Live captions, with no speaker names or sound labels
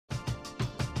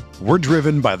We're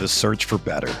driven by the search for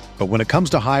better. But when it comes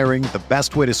to hiring, the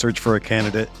best way to search for a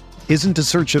candidate isn't to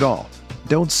search at all.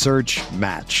 Don't search,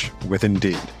 match with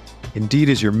Indeed. Indeed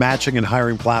is your matching and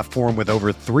hiring platform with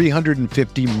over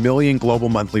 350 million global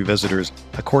monthly visitors,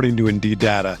 according to Indeed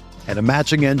data, and a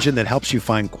matching engine that helps you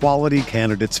find quality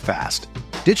candidates fast.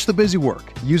 Ditch the busy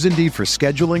work. Use Indeed for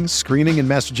scheduling, screening, and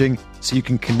messaging so you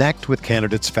can connect with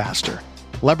candidates faster.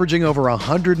 Leveraging over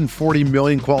 140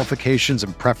 million qualifications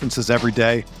and preferences every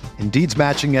day, Indeed's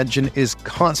matching engine is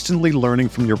constantly learning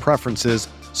from your preferences,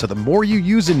 so the more you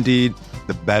use Indeed,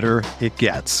 the better it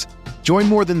gets. Join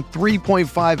more than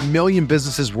 3.5 million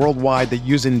businesses worldwide that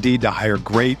use Indeed to hire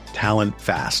great talent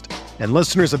fast. And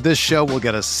listeners of this show will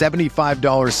get a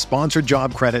 $75 sponsored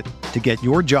job credit to get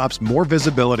your jobs more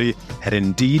visibility at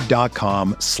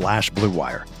Indeed.com/Blue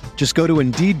Wire. Just go to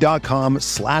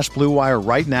Indeed.com/Blue Wire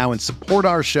right now and support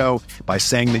our show by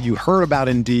saying that you heard about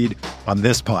Indeed on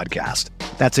this podcast.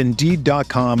 That's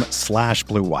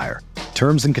Indeed.com/Blue Wire.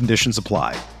 Terms and conditions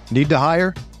apply. Need to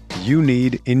hire? You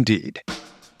need Indeed.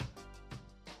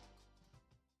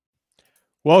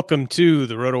 Welcome to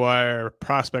the RotoWire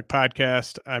Prospect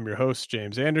Podcast. I'm your host,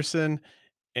 James Anderson,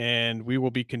 and we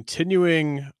will be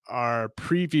continuing our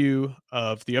preview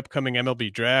of the upcoming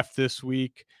MLB draft this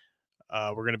week.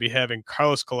 We're going to be having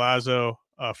Carlos Collazo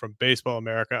from Baseball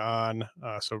America on,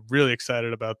 so really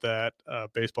excited about that.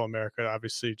 Baseball America,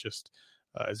 obviously, just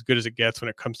as good as it gets when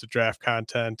it comes to draft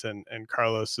content, and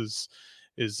Carlos is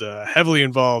heavily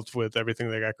involved with everything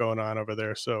they got going on over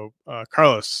there. So,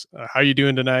 Carlos, how are you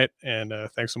doing tonight? And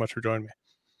thanks so much for joining me.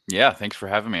 Yeah, thanks for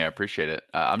having me. I appreciate it.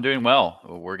 I'm doing well.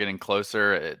 We're getting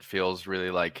closer. It feels really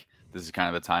like this is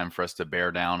kind of the time for us to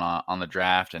bear down on the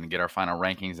draft and get our final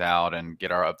rankings out and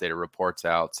get our updated reports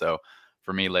out. So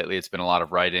for me lately, it's been a lot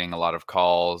of writing, a lot of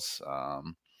calls,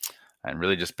 and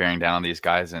really just bearing down on these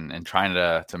guys and trying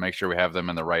to make sure we have them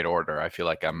in the right order. I feel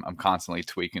like I'm constantly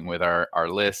tweaking with our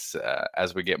lists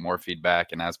as we get more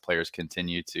feedback and as players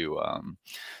continue to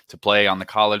play on the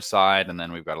college side. And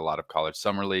then we've got a lot of college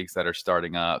summer leagues that are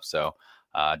starting up. So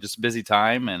just a busy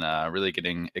time and really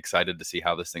getting excited to see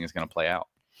how this thing is going to play out.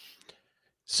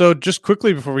 So just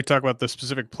quickly before we talk about the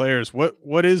specific players,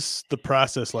 what is the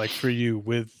process like for you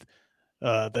with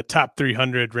the top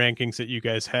 300 rankings that you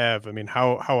guys have? I mean,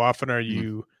 how often are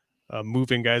you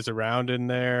moving guys around in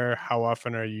there? How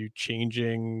often are you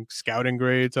changing scouting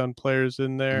grades on players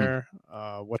in there?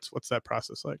 What's that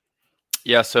process like?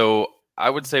 Yeah, so I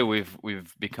would say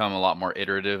we've become a lot more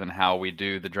iterative in how we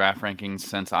do the draft rankings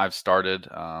since I've started.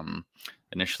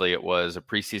 Initially, it was a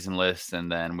preseason list,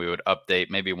 and then we would update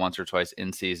maybe once or twice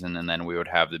in season, and then we would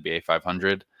have the BA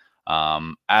 500.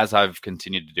 As I've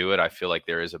continued to do it, I feel like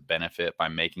there is a benefit by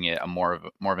making it a more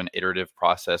of an iterative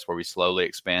process where we slowly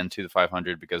expand to the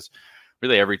 500, because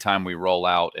really every time we roll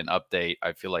out an update,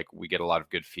 I feel like we get a lot of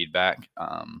good feedback.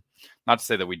 Not to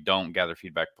say that we don't gather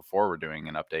feedback before we're doing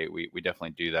an update. We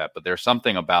definitely do that, but there's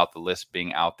something about the list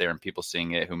being out there and people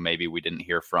seeing it who maybe we didn't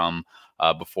hear from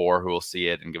before, who will see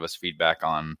it and give us feedback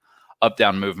on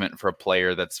up-down movement for a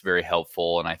player that's very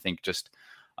helpful. And I think just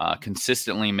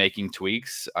consistently making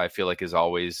tweaks, I feel like is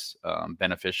always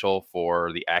beneficial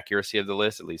for the accuracy of the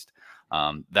list. At least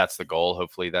that's the goal.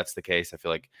 Hopefully that's the case. I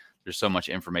feel like there's so much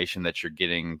information that you're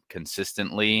getting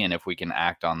consistently. And if we can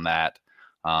act on that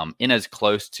in as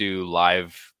close to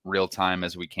live real time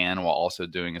as we can, while also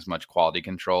doing as much quality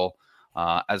control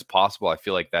as possible, I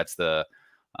feel like that's the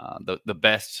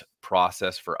best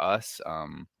process for us.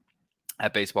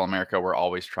 At Baseball America, we're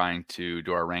always trying to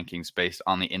do our rankings based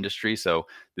on the industry. So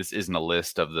this isn't a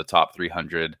list of the top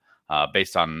 300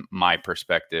 based on my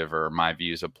perspective or my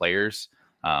views of players.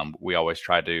 We always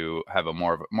try to have a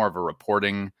more of a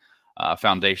reporting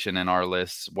foundation in our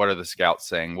lists. What are the scouts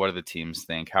saying? What do the teams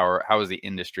think? How is the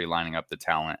industry lining up the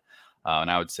talent? And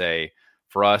I would say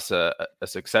for us, a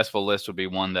successful list would be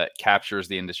one that captures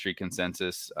the industry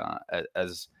consensus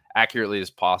as accurately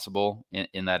as possible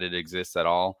in that it exists at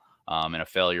all. And a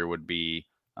failure would be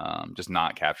just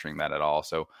not capturing that at all.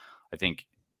 So I think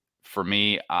for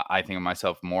me, I think of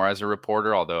myself more as a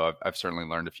reporter, although I've certainly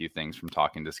learned a few things from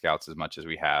talking to scouts as much as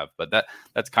we have. But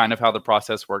that's kind of how the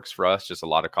process works for us, just a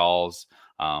lot of calls.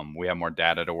 We have more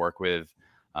data to work with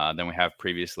than we have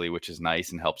previously, which is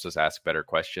nice and helps us ask better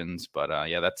questions. But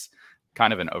yeah, that's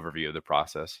kind of an overview of the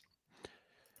process.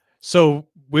 So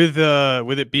with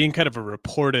it being kind of a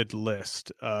reported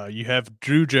list, you have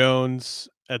Drew Jones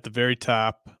at the very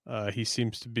top. He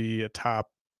seems to be a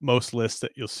top most list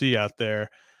that you'll see out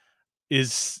there.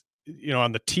 Is,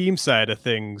 on the team side of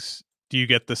things, do you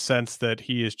get the sense that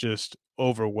he is just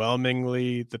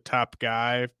overwhelmingly the top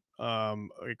guy,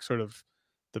 like sort of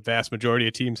the vast majority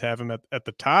of teams have him at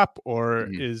the top, or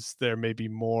Mhm. is there maybe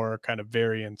more kind of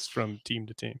variance from team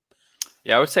to team?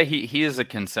 Yeah, I would say he is a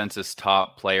consensus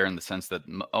top player in the sense that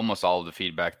almost all of the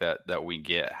feedback that we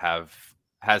get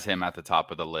has him at the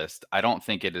top of the list. I don't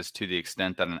think it is to the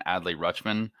extent that an Adley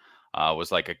Rutschman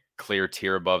was like a clear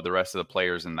tier above the rest of the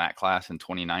players in that class in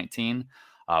 2019,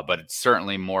 but it's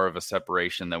certainly more of a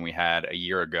separation than we had a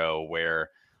year ago,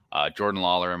 where Jordan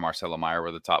Lawler and Marcelo Meyer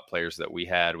were the top players that we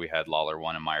had. We had Lawler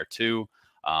 1 and Meyer 2,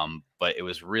 but it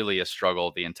was really a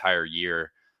struggle the entire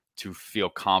year to feel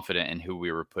confident in who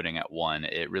we were putting at 1.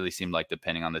 It really seemed like,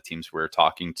 depending on the teams we were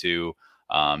talking to,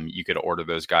 you could order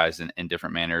those guys in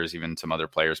different manners, even some other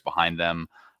players behind them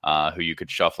who you could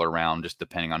shuffle around just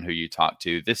depending on who you talk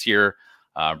to. This year,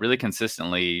 really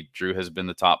consistently, Drew has been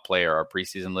the top player. Our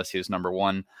preseason list, he was number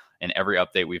 1. And every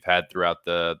update we've had throughout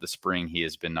the spring, he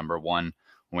has been number 1.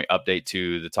 When we update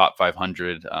to the top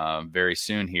 500 very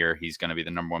soon here, he's going to be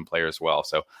the number 1 player as well.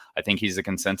 So I think he's a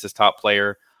consensus top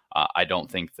player. I don't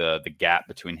think the gap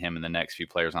between him and the next few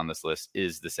players on this list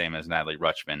is the same as Adley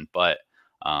Rutschman, but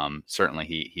certainly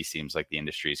he seems like the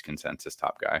industry's consensus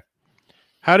top guy.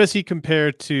 How does he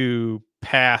compare to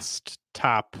past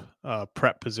top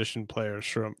prep position players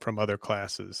from other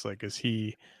classes? Like, is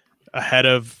he ahead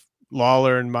of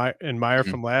Lawler and Meyer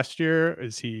Mhm. from last year?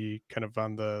 Is he kind of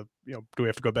on the, do we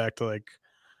have to go back to, like,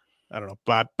 I don't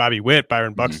know, Bobby Witt,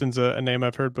 Byron Mhm. Buxton's a name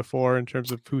I've heard before in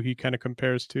terms of who he kind of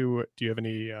compares to. Do you have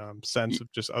any sense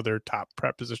of just other top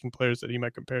prep position players that he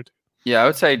might compare to? Yeah, I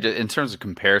would say in terms of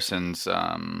comparisons,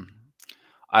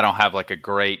 I don't have like a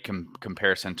great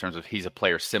comparison in terms of he's a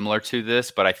player similar to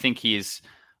this, but I think he's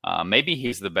maybe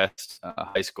he's the best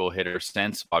high school hitter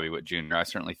since Bobby Witt Jr. I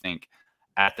certainly think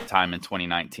at the time in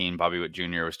 2019, Bobby Witt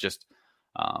Jr. was just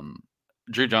um,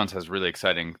 Drew Jones has really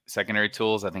exciting secondary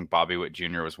tools. I think Bobby Witt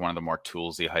Jr. was one of the more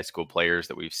toolsy high school players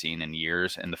that we've seen in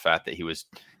years, and the fact that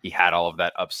he had all of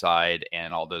that upside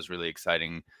and all those really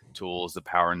exciting tools, the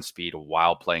power and speed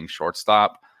while playing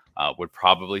shortstop, would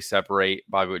probably separate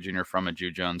Bobby Witt Jr. from a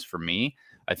Drew Jones for me.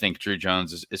 I think Drew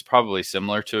Jones is probably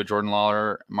similar to a Jordan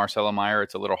Lawler, Marcelo Meyer.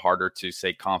 It's a little harder to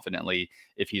say confidently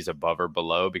if he's above or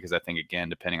below, because I think, again,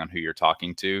 depending on who you're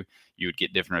talking to, you would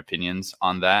get different opinions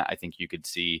on that. I think you could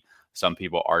see some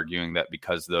people arguing that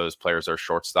because those players are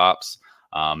shortstops,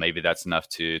 maybe that's enough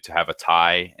to have a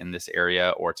tie in this area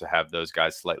or to have those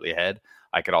guys slightly ahead.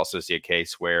 I could also see a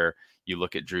case where you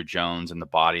look at Drew Jones and the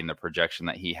body and the projection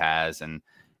that he has, and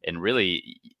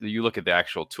really you look at the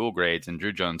actual tool grades, and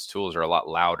Drew Jones' tools are a lot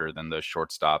louder than those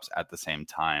shortstops at the same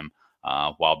time,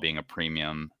 while being a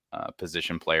premium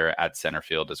position player at center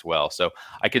field as well. So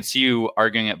I could see you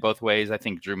arguing it both ways. I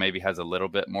think Drew maybe has a little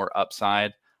bit more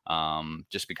upside,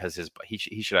 just because he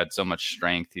should add so much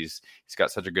strength. He's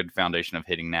got such a good foundation of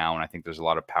hitting now, and I think there's a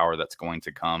lot of power that's going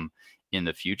to come in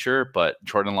the future. But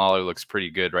Jordan Lawler looks pretty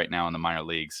good right now in the minor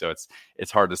leagues, so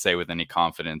it's hard to say with any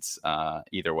confidence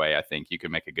either way. I think you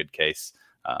could make a good case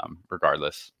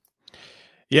regardless.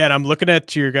 Yeah, and I'm looking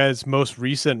at your guys' most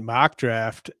recent mock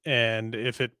draft, and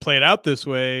if it played out this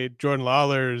way, Jordan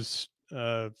Lawler's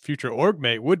future org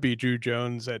mate would be Drew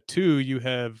Jones at 2. You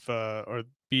have, or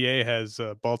BA has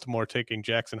Baltimore taking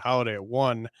Jackson Holliday at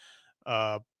 1.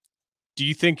 Do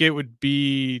you think it would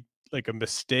be like a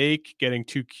mistake, getting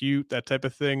too cute, that type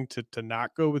of thing, to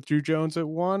not go with Drew Jones at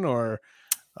 1, or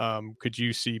could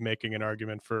you see making an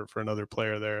argument for another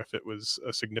player there if it was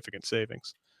a significant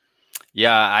savings?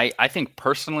 Yeah, I think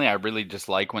personally, I really just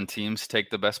like when teams take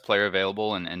the best player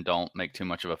available and don't make too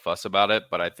much of a fuss about it.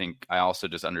 But I think I also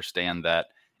just understand that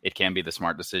it can be the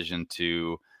smart decision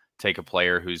to take a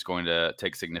player who's going to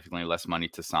take significantly less money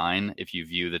to sign if you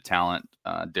view the talent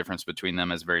difference between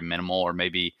them as very minimal, or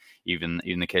maybe even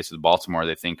the case with Baltimore,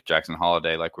 they think Jackson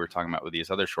Holliday, like we were talking about with these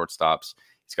other shortstops,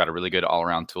 he's got a really good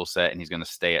all-around tool set and he's going to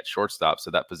stay at shortstop.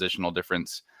 So that positional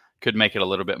difference could make it a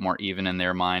little bit more even in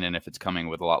their mind. And if it's coming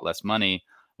with a lot less money,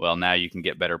 well, now you can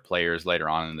get better players later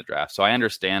on in the draft. So I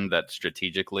understand that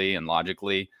strategically and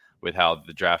logically with how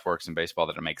the draft works in baseball,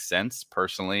 that it makes sense.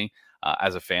 Personally,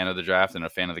 as a fan of the draft and a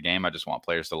fan of the game, I just want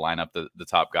players to line up the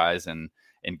top guys and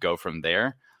go from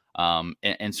there.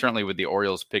 And certainly with the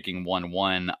Orioles picking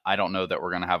 1-1, I don't know that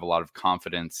we're going to have a lot of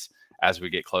confidence as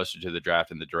we get closer to the draft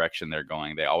in the direction they're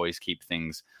going. They always keep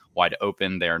things wide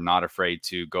open. They're not afraid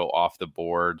to go off the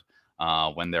board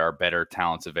when there are better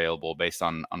talents available based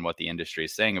on what the industry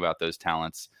is saying about those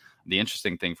talents. The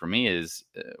interesting thing for me is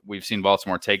we've seen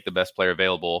Baltimore take the best player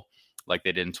available like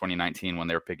they did in 2019 when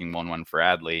they were picking 1-1 for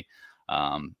Adley.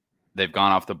 They've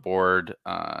gone off the board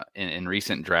in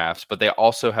recent drafts, but they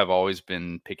also have always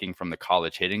been picking from the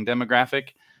college hitting demographic.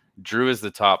 Drew is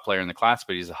the top player in the class,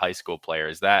 but he's a high school player.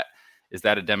 Is that Is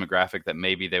that a demographic that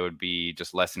maybe they would be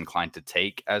just less inclined to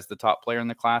take as the top player in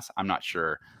the class? I'm not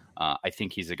sure. I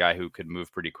think he's a guy who could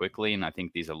move pretty quickly, and I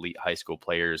think these elite high school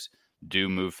players do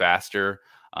move faster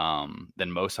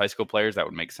than most high school players. That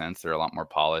would make sense. They're a lot more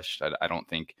polished. I don't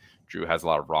think Drew has a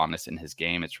lot of rawness in his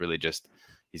game. It's really just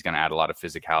he's going to add a lot of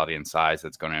physicality and size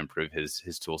that's going to improve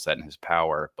his tool set and his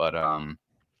power. But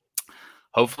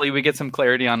hopefully we get some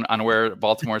clarity on where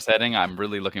Baltimore's heading. I'm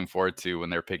really looking forward to when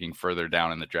they're picking further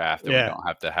down in the draft, and we don't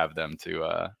have to have them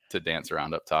to dance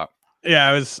around up top. Yeah,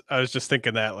 I was just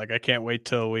thinking that, like, I can't wait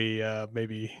till we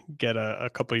maybe get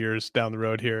a couple years down the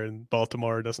road here and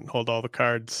Baltimore doesn't hold all the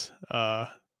cards.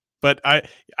 But I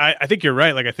think you're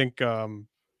right. Like, I think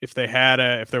if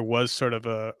there was sort of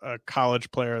a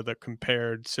college player that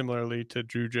compared similarly to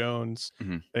Drew Jones,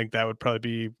 I think that would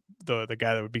probably be the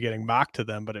guy that would be getting mocked to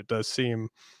them. But it does seem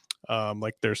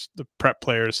like the prep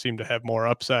players seem to have more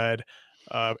upside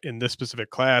in this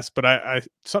specific class. But I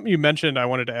something you mentioned I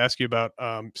wanted to ask you about,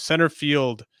 center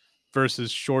field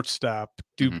versus shortstop.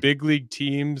 Do big league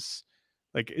teams,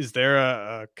 like, is there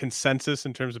a consensus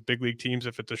in terms of big league teams?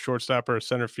 If it's a shortstop or a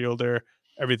center fielder,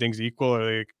 everything's equal. Are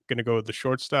they going to go with the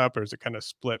shortstop, or is it kind of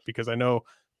split? Because I know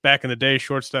back in the day,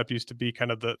 shortstop used to be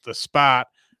kind of the spot.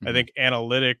 I think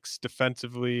analytics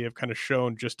defensively have kind of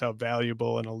shown just how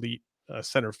valuable an elite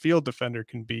center field defender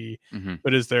can be.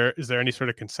 But is there any sort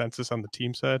of consensus on the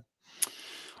team side?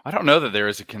 I don't know that there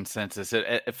is a consensus.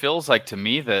 It feels like to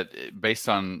me that based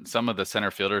on some of the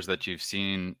center fielders that you've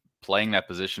seen playing that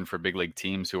position for big league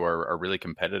teams who are really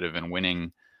competitive and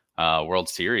winning World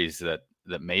Series, that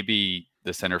maybe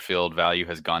the center field value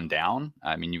has gone down.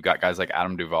 I mean, you've got guys like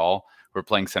Adam Duvall who are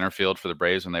playing center field for the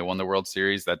Braves when they won the World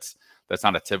Series. That's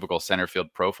not a typical center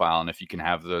field profile. And if you can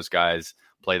have those guys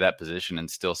play that position and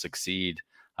still succeed,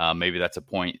 maybe that's a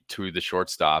point to the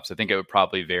shortstops. I think it would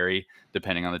probably vary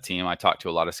depending on the team. I talked to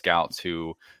a lot of scouts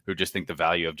who just think the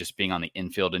value of just being on the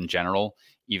infield in general,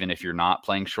 even if you're not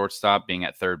playing shortstop, being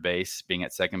at third base, being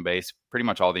at second base, pretty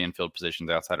much all the infield positions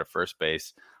outside of first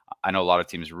base. I know a lot of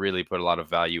teams really put a lot of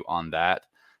value on that.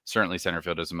 Certainly center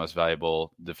field is the most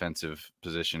valuable defensive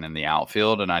position in the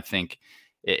outfield. And I think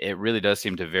it really does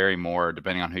seem to vary more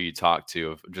depending on who you talk to,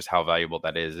 of just how valuable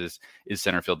that is. Is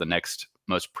center field the next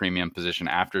most premium position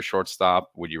after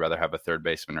shortstop? Would you rather have a third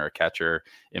baseman or a catcher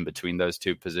in between those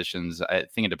two positions? I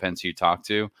think it depends who you talk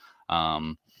to.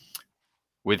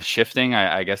 With shifting,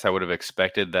 I guess I would have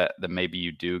expected that maybe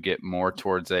you do get more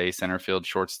towards a center field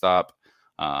shortstop.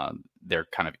 They're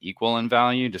kind of equal in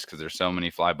value just because there's so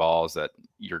many fly balls that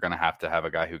you're going to have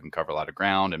a guy who can cover a lot of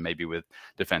ground, and maybe with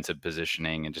defensive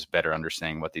positioning and just better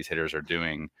understanding what these hitters are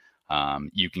doing,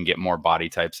 you can get more body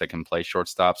types that can play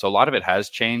shortstop. So a lot of it has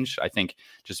changed. I think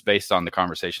just based on the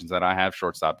conversations that I have,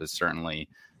 shortstop is certainly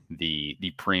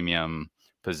the premium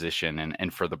position.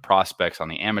 And for the prospects on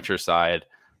the amateur side,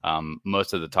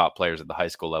 most of the top players at the high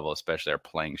school level, especially, are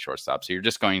playing shortstop. So you're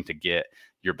just going to get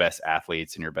your best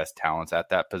athletes and your best talents at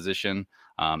that position.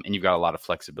 And you've got a lot of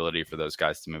flexibility for those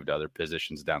guys to move to other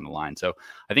positions down the line. So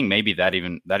I think maybe that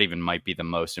even might be the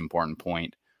most important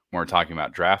point when we're talking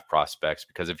about draft prospects,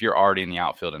 because if you're already in the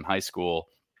outfield in high school,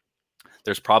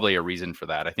 there's probably a reason for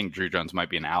that. I think Drew Jones might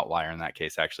be an outlier in that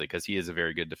case, actually, because he is a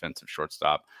very good defensive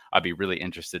shortstop. I'd be really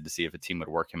interested to see if a team would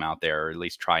work him out there, or at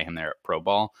least try him there at pro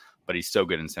ball. But he's so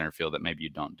good in center field that maybe you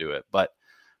don't do it. But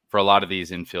for a lot of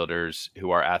these infielders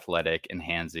who are athletic and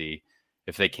handsy,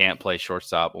 if they can't play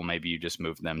shortstop, well, maybe you just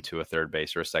move them to a third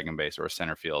base or a second base or a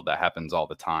center field. That happens all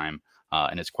the time,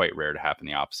 and it's quite rare to happen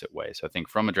the opposite way. So I think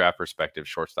from a draft perspective,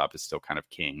 shortstop is still kind of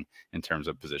king in terms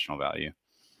of positional value.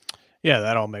 Yeah,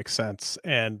 that all makes sense.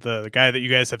 And the guy that you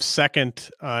guys have second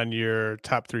on your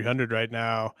top 300 right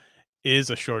now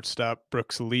is a shortstop,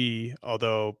 Brooks Lee,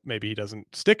 although maybe he doesn't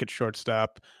stick at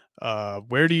shortstop.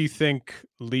 Where do you think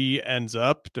Lee ends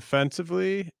up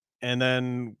defensively? And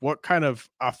then what kind of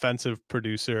offensive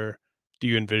producer do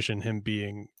you envision him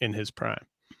being in his prime?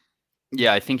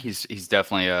 Yeah, I think he's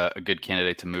definitely a good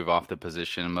candidate to move off the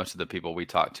position. Most of the people we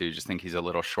talk to just think he's a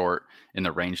little short in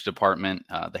the range department.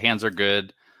 The hands are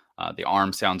good. The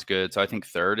arm sounds good. So I think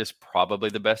third is probably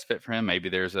the best fit for him. Maybe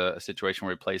there's a situation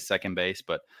where he plays second base,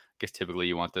 but I guess typically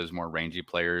you want those more rangy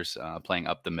players playing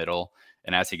up the middle.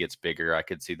 And as he gets bigger, I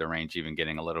could see the range even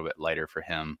getting a little bit lighter for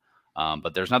him.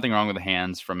 But there's nothing wrong with the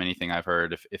hands from anything I've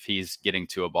heard. If he's getting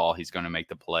to a ball, he's going to make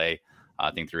the play.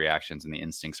 I think the reactions and the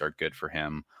instincts are good for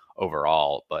him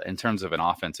overall. But in terms of an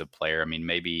offensive player, I mean,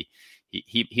 maybe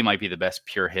he might be the best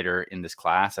pure hitter in this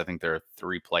class. I think there are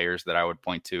three players that I would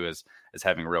point to as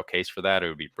having a real case for that. It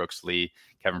would be Brooks Lee,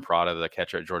 Kevin Parada, the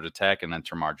catcher at Georgia Tech, and then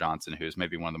Termarr Johnson, who's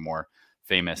maybe one of the more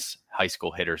famous high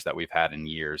school hitters that we've had in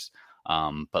years.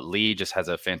 But Lee just has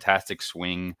a fantastic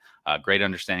swing, great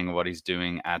understanding of what he's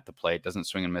doing at the plate, doesn't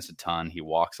swing and miss a ton. He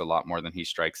walks a lot more than he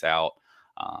strikes out.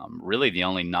 Really, the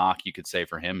only knock you could say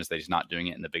for him is that he's not doing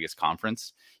it in the biggest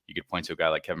conference. You could point to a guy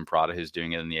like Kevin Prada who's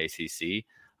doing it in the ACC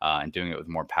and doing it with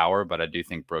more power. But I do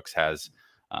think Brooks has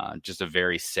just a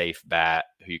very safe bat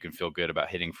who you can feel good about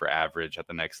hitting for average at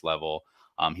the next level.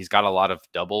 He's got a lot of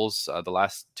doubles the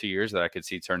last 2 years that I could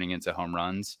see turning into home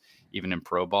runs. Even in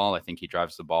pro ball, I think he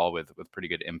drives the ball with pretty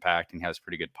good impact and has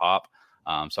pretty good pop.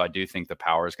 So I do think the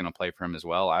power is going to play for him as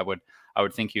well. I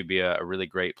would think he'd be a really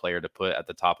great player to put at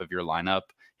the top of your lineup,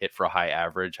 hit for a high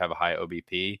average, have a high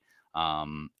OBP,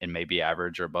 and maybe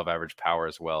average or above average power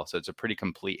as well. So it's a pretty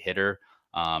complete hitter.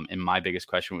 And my biggest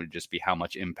question would just be how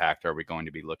much impact are we going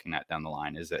to be looking at down the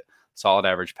line? Is it solid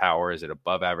average power? Is it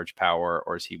above average power?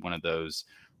 Or is he one of those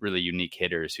really unique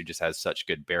hitters who just has such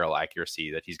good barrel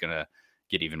accuracy that he's going to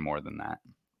get even more than that?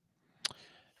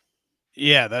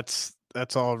 Yeah, that's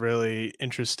all really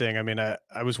interesting. I mean,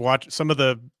 I was watching some of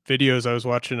the videos I was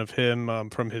watching of him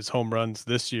from his home runs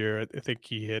this year. I think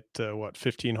he hit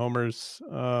 15 homers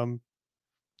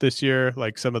this year.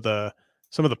 Like some of the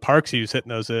parks he was hitting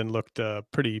those in looked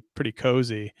pretty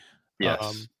cozy.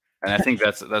 Yes. And I think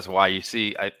that's why you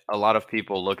see a lot of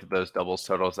people look at those doubles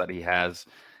totals that he has.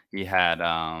 He had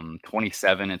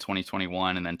 27 in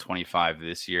 2021 and then 25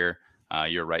 this year.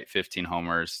 You're right, 15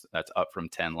 homers. That's up from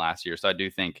 10 last year. So I do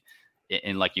think,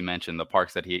 and like you mentioned, the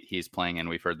parks that he's playing in,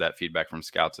 we've heard that feedback from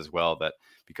scouts as well, that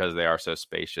because they are so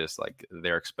spacious, like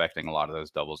they're expecting a lot of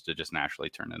those doubles to just naturally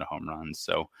turn into home runs.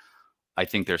 So I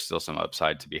think there's still some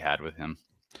upside to be had with him.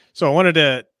 So I wanted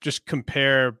to just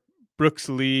compare Brooks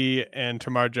Lee and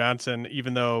Tamar Johnson,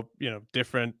 even though,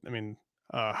 different. I mean,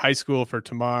 high school for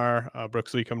Tamar,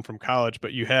 Brooks Lee coming from college,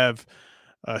 but you have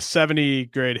a 70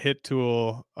 grade hit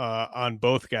tool on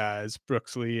both guys,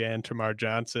 Brooks Lee and Tamar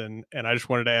Johnson. And I just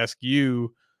wanted to ask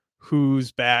you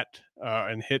whose bat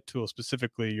and hit tool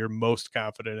specifically you're most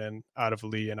confident in out of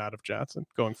Lee and out of Johnson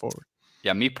going forward.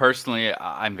 Yeah, me personally,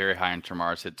 I'm very high on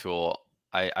Tamar's hit tool.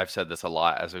 I've said this a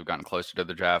lot as we've gotten closer to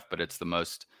the draft, but it's the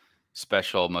most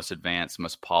special, most advanced,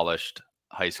 most polished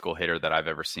high school hitter that I've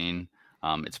ever seen.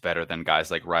 It's better than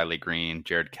guys like Riley Green,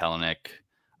 Jared Kelenic,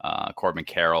 Corbin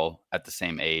Carroll at the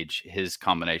same age. His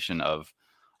combination of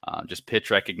just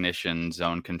pitch recognition,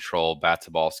 zone control, bat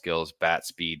to ball skills, bat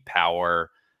speed,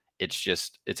 power.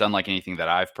 It's unlike anything that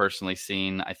I've personally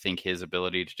seen. I think his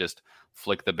ability to just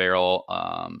flick the barrel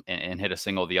and hit a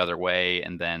single the other way,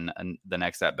 and then the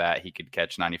next at bat he could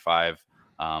catch 95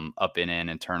 up and in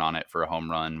and turn on it for a home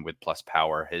run with plus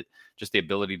power. Just the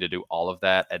ability to do all of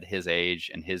that at his age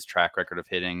and his track record of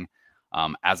hitting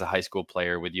as a high school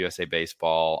player with USA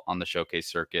Baseball on the showcase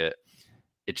circuit,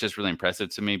 it's just really impressive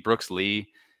to me. Brooks Lee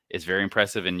is very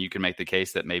impressive, and you can make the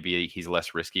case that maybe he's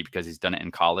less risky because he's done it in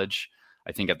college.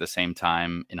 I think at the same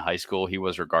time in high school, he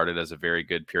was regarded as a very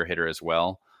good pure hitter as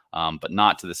well, but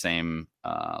not to the same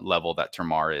level that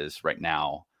Tamar is right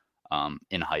now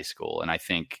in high school. And I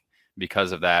think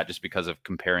because of that, just because of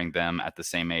comparing them at the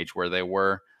same age where they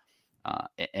were,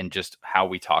 and just how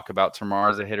we talk about Tamar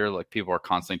as a hitter, like people are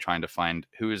constantly trying to find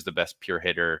who is the best pure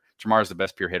hitter. Tamar is the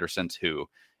best pure hitter since who?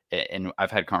 And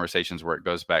I've had conversations where it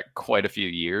goes back quite a few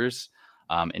years.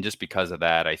 And just because of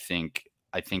that, I think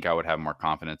I would have more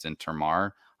confidence in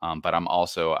Tamar. But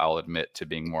I'll admit to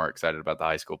being more excited about the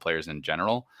high school players in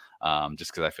general,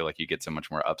 just because I feel like you get so much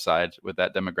more upside with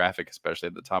that demographic, especially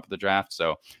at the top of the draft.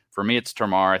 So for me, it's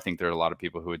Tamar. I think there are a lot of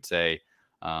people who would say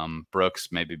Brooks,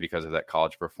 maybe because of that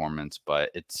college performance,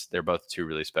 but they're both two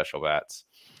really special bats.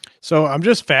 So I'm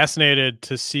just fascinated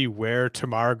to see where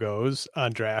Tamar goes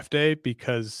on draft day,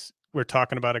 because we're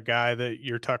talking about a guy that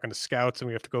you're talking to scouts and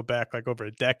we have to go back like over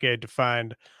a decade to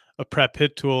find a prep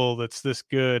hit tool that's this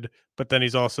good, but then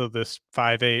he's also this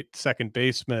 5'8" second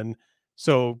baseman.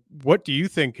 So what do you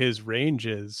think his range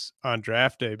is on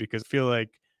draft day? Because I feel like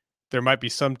there might be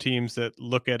some teams that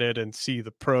look at it and see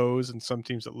the pros and some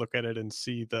teams that look at it and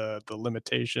see the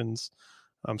limitations.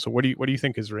 So what do you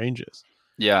think his range is?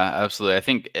 Yeah, absolutely. I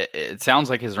think it sounds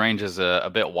like his range is a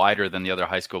bit wider than the other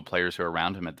high school players who are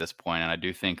around him at this point. And I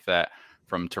do think that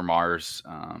from Tamar's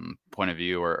point of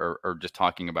view, or just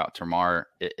talking about Tamar,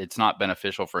 it's not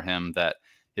beneficial for him that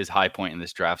his high point in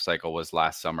this draft cycle was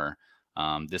last summer.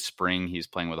 This spring, he's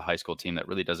playing with a high school team that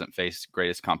really doesn't face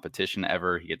greatest competition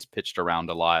ever. He gets pitched around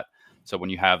a lot. So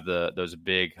when you have those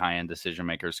big high-end decision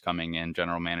makers coming in,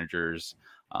 general managers,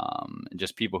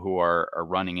 just people who are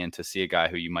running in to see a guy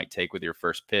who you might take with your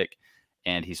first pick,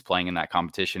 and he's playing in that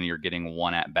competition, and you're getting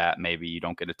one at bat, maybe you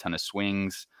don't get a ton of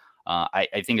swings. I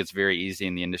think it's very easy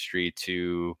in the industry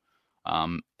to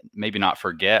maybe not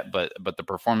forget, but the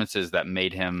performances that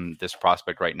made him this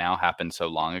prospect right now happened so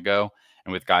long ago.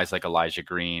 And with guys like Elijah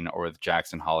Green or with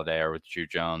Jackson Holiday or with Drew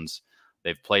Jones,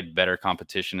 they've played better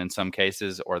competition in some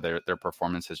cases, or their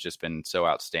performance has just been so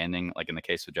outstanding. Like in the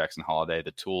case of Jackson Holiday, the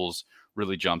tools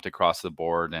really jumped across the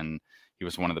board, and he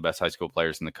was one of the best high school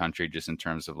players in the country just in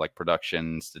terms of like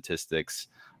production statistics.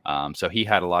 So he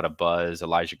had a lot of buzz.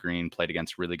 Elijah Green played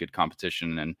against really good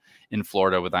competition and in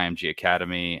Florida with IMG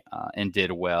Academy and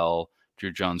did well.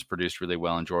 Drew Jones produced really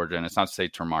well in Georgia. And it's not to say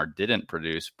Termarr didn't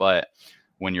produce, but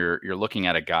when you're looking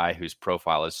at a guy whose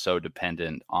profile is so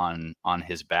dependent on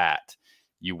his bat,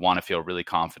 you want to feel really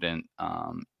confident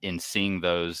in seeing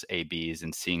those ABs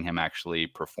and seeing him actually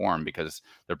perform, because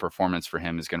their performance for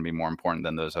him is going to be more important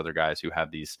than those other guys who have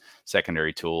these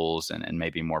secondary tools and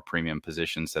maybe more premium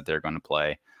positions that they're going to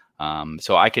play.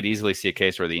 So I could easily see a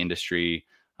case where the industry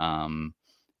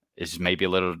is maybe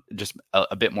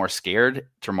a bit more scared.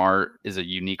 Termarr is a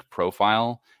unique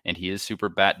profile and he is super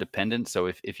bat dependent. So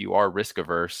if you are risk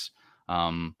averse,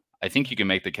 I think you can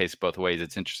make the case both ways.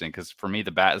 It's interesting because for me, the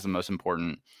bat is the most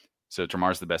important. So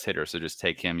Termarr's the best hitter. So just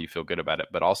take him. You feel good about it.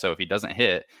 But also if he doesn't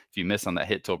hit, if you miss on that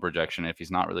hit tool projection, if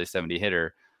he's not really a 70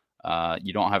 hitter,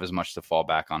 you don't have as much to fall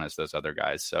back on as those other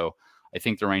guys. So I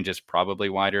think the range is probably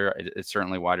wider. It's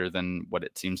certainly wider than what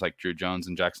it seems like Drew Jones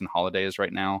and Jackson Holiday is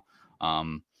right now.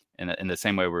 In the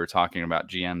same way we were talking about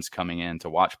GMs coming in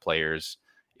to watch players,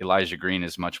 Elijah Green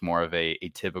is much more of a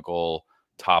typical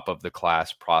top of the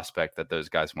class prospect that those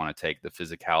guys want to take. The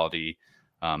physicality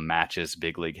matches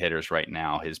big league hitters right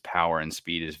now. His power and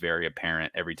speed is very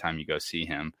apparent every time you go see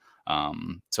him.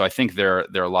 So I think there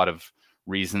are a lot of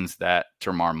reasons that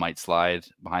Termarr might slide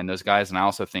behind those guys. And I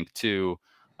also think too,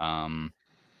 I'm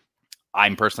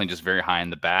personally just very high in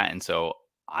the bat. And so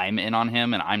I'm in on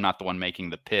him and I'm not the one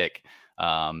making the pick.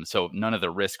 So none of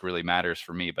the risk really matters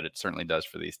for me, but it certainly does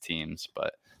for these teams.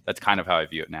 But that's kind of how I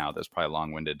view it now. That's probably a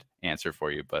long-winded answer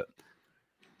for you, but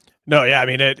no, yeah, I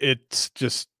mean it's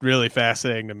just really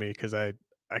fascinating to me because I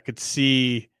could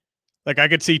see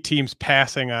teams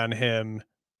passing on him,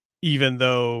 even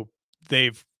though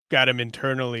they've got him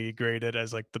internally graded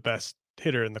as like the best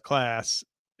hitter in the class,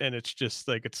 and it's just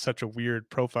like it's such a weird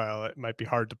profile. It might be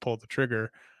hard to pull the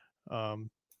trigger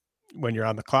when you're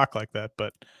on the clock like that.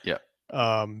 But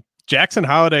yeah. Jackson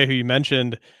Holiday, who you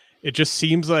mentioned, it just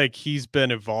seems like he's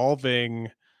been evolving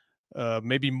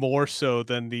maybe more so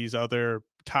than these other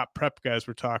top prep guys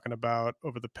we're talking about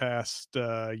over the past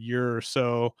year or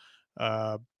so.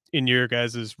 In your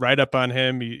guys' write-up on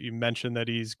him, you mentioned that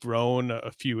he's grown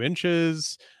a few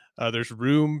inches. There's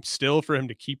room still for him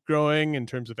to keep growing in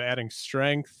terms of adding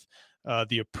strength.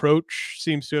 The approach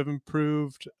seems to have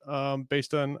improved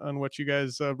based on what you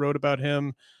guys wrote about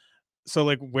him. So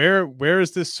like where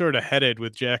is this sort of headed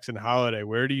with Jackson Holiday?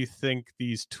 Where do you think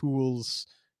these tools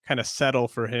kind of settle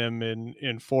for him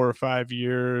in 4 or 5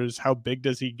 years? How big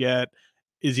does he get?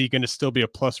 Is he going to still be a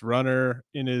plus runner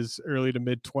in his early to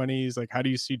mid 20s? Like how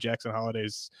do you see Jackson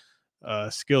Holiday's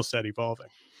skill set evolving?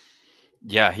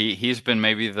 Yeah, he's been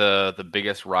maybe the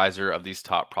biggest riser of these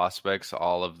top prospects.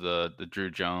 All of the Drew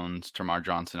Jones, Termarr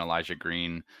Johnson, Elijah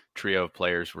Green trio of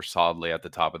players were solidly at the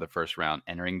top of the first round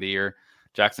entering the year.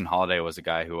 Jackson Holiday was a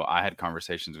guy who I had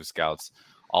conversations with scouts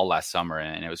all last summer,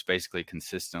 and it was basically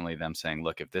consistently them saying,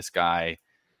 look, if this guy,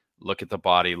 look at the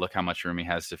body, look how much room he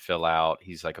has to fill out.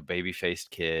 He's like a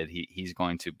baby-faced kid. He's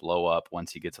going to blow up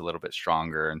once he gets a little bit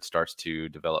stronger and starts to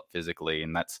develop physically.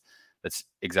 And that's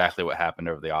exactly what happened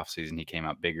over the offseason. He came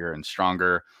out bigger and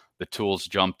stronger. The tools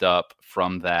jumped up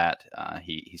from that.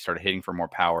 He started hitting for more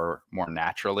power more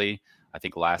naturally. I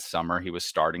think last summer he was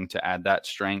starting to add that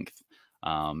strength.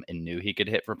 And knew he could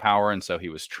hit for power. And so he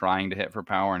was trying to hit for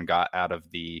power and got out of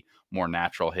the more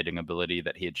natural hitting ability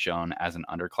that he had shown as an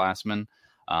underclassman.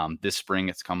 This spring,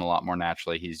 it's come a lot more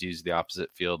naturally. He's used the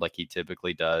opposite field like he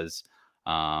typically does.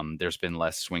 There's been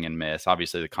less swing and miss.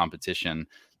 Obviously, the competition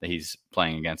that he's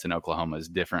playing against in Oklahoma is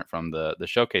different from the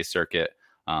showcase circuit.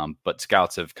 But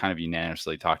scouts have kind of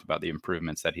unanimously talked about the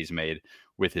improvements that he's made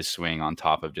with his swing on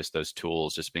top of just those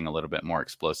tools, just being a little bit more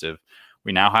explosive.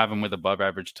 We now have him with above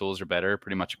average tools or better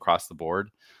pretty much across the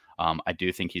board. I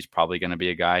do think he's probably going to be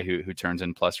a guy who turns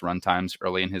in plus run times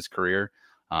early in his career.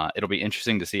 It'll be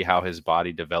interesting to see how his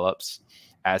body develops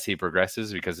as he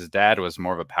progresses, because his dad was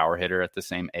more of a power hitter at the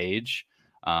same age.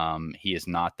 He is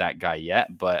not that guy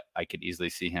yet, but I could easily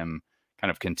see him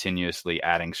kind of continuously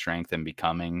adding strength and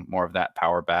becoming more of that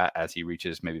power bat as he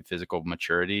reaches maybe physical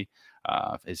maturity,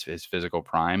 his physical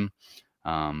prime.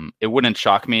 It wouldn't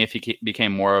shock me if he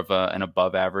became more of an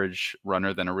above average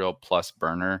runner than a real plus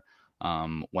burner.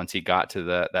 once he got to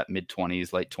that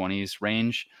mid-20s, late 20s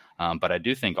range. But I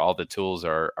do think all the tools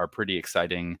are pretty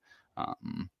exciting.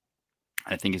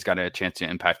 I think he's got a chance to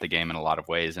impact the game in a lot of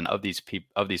ways. And of these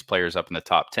players up in the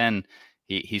top 10,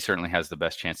 he certainly has the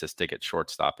best chance to stick at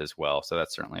shortstop as well. So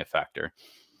that's certainly a factor.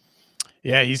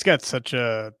 Yeah, he's got such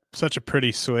a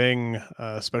pretty swing,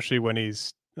 especially when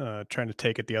he's trying to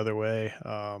take it the other way.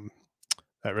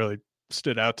 That really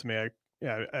stood out to me.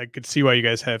 I could see why you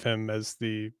guys have him in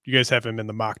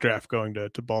the mock draft going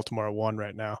to Baltimore at 1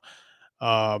 right now.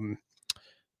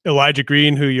 Elijah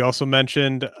Green, who you also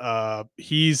mentioned,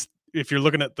 if you're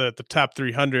looking at the top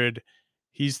 300,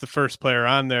 he's the first player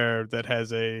on there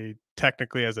that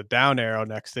technically has a down arrow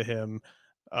next to him.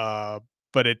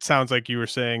 But it sounds like you were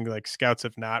saying like scouts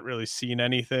have not really seen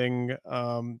anything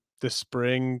this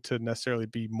spring to necessarily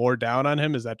be more down on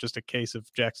him. Is that just a case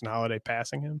of Jackson Holiday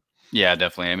passing him? Yeah,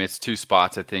 definitely. I mean, it's 2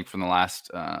 spots, I think, from the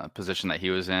last position that he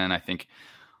was in. I think,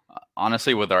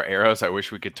 honestly, with our arrows, I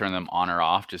wish we could turn them on or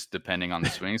off, just depending on the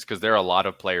swings, because there are a lot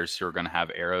of players who are going to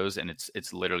have arrows, and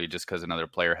it's literally just because another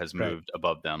player has moved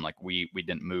above them. Like we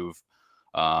didn't move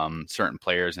certain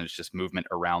players, and it's just movement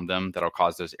around them that'll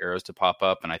cause those arrows to pop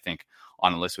up. And I think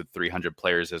on a list with 300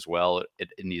 players as well, it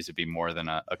needs to be more than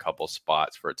a couple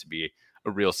spots for it to be a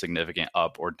real significant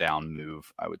up or down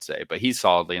move, I would say. But he's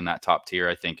solidly in that top tier.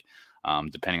 I think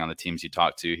depending on the teams you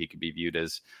talk to, he could be viewed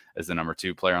as the number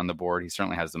 2 player on the board. He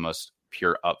certainly has the most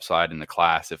pure upside in the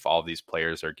class. If all of these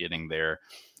players are getting their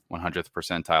 100th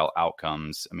percentile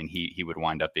outcomes, I mean, he would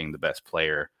wind up being the best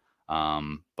player.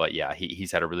 But yeah,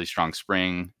 he's had a really strong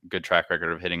spring, good track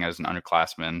record of hitting as an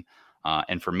underclassman.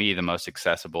 And for me, the most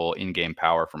accessible in-game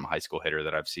power from a high school hitter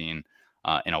that I've seen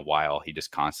in a while. He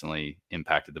just constantly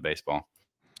impacted the baseball.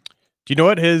 Do you know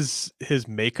what his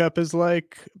makeup is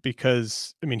like?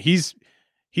 Because I mean, he's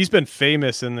been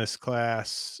famous in this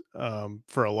class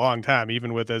for a long time,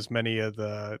 even with as many of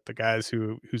the guys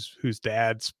whose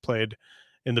dads played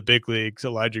in the big leagues.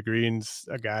 Elijah Green's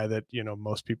a guy that, you know,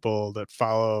 most people that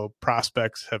follow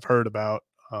prospects have heard about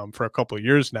for a couple of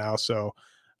years now. So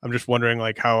I'm just wondering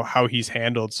like how he's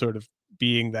handled sort of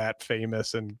being that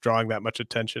famous and drawing that much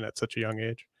attention at such a young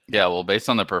age. Yeah, well, based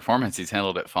on the performance, he's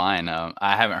handled it fine.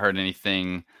 I haven't heard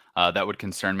anything that would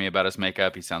concern me about his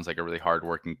makeup. He sounds like a really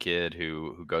hardworking kid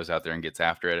who goes out there and gets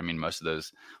after it. I mean, most of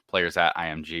those players at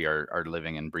IMG are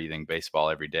living and breathing baseball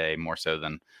every day, more so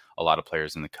than a lot of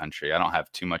players in the country. I don't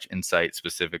have too much insight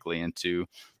specifically into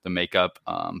the makeup,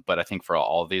 but I think for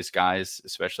all of these guys,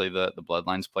 especially the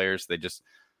Bloodlines players,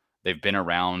 they've been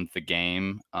around the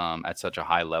game at such a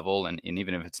high level, and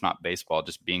even if it's not baseball,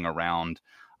 just being around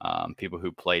people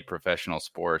who played professional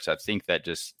sports, I think that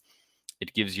just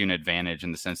it gives you an advantage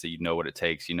in the sense that you know what it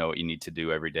takes, you know what you need to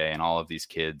do every day. And all of these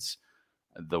kids,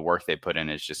 the work they put in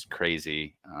is just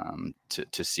crazy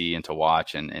to see and to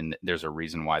watch. And there's a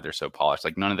reason why they're so polished.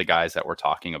 Like none of the guys that we're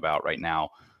talking about right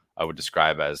now, I would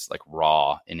describe as like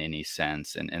raw in any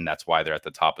sense. And that's why they're at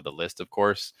the top of the list, of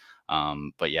course.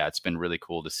 But yeah, it's been really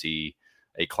cool to see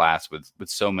a class with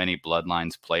so many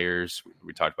Bloodlines players.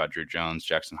 We talked about Drew Jones,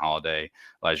 Jackson Holiday,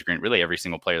 Elijah Green, really every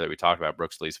single player that we talked about.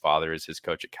 Brooks Lee's father is his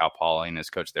coach at Cal Poly and has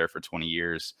coached there for 20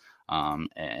 years.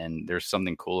 And there's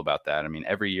something cool about that. I mean,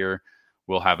 every year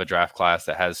we'll have a draft class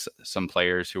that has some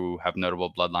players who have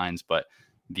notable Bloodlines, but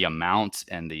the amount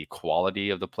and the quality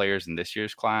of the players in this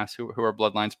year's class who are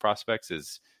Bloodlines prospects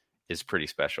is pretty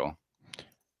special.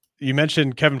 You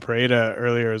mentioned Kevin Pareda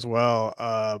earlier as well.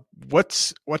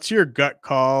 What's your gut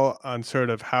call on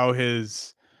sort of how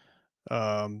his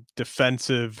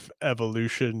defensive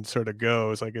evolution sort of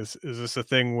goes? Like, is this a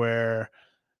thing where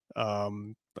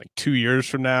like 2 years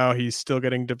from now he's still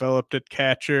getting developed at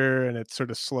catcher and it's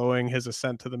sort of slowing his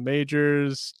ascent to the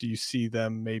majors? Do you see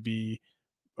them maybe,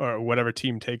 or whatever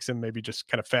team takes him, maybe just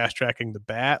kind of fast tracking the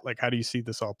bat? Like, how do you see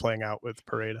this all playing out with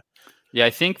Pareda? Yeah, I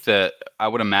think that I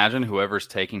would imagine whoever's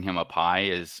taking him up high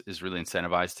is really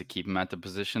incentivized to keep him at the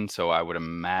position. So I would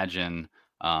imagine,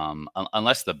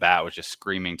 unless the bat was just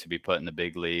screaming to be put in the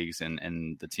big leagues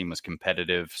and the team was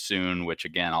competitive soon, which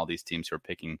again, all these teams who are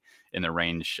picking in the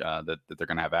range that they're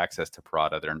going to have access to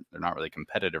Parada, they're not really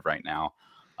competitive right now.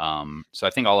 So I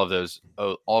think all of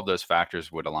those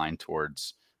factors would align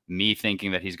towards me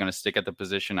thinking that he's going to stick at the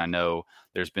position. I know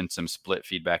there's been some split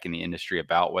feedback in the industry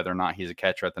about whether or not he's a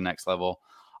catcher at the next level.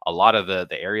 A lot of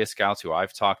the area scouts who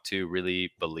I've talked to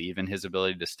really believe in his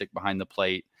ability to stick behind the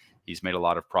plate. He's made a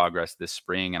lot of progress this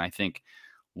spring. And I think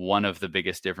one of the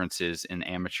biggest differences in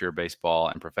amateur baseball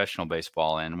and professional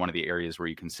baseball, and one of the areas where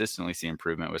you consistently see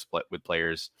improvement with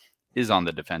players, is on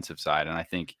the defensive side. And I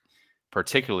think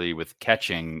particularly with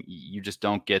catching, you just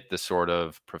don't get the sort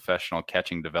of professional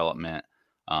catching development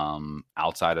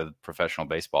outside of professional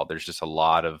baseball. There's just a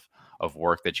lot of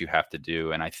work that you have to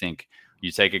do. And I think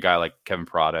you take a guy like Kevin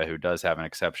Parada, who does have an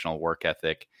exceptional work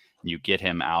ethic, and you get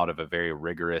him out of a very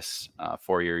rigorous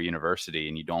 4-year university,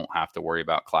 and you don't have to worry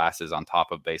about classes on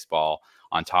top of baseball,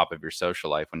 on top of your social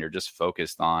life, when you're just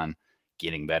focused on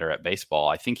getting better at baseball.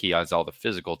 I think he has all the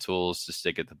physical tools to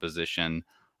stick at the position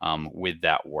with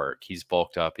that work. He's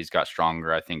bulked up. He's got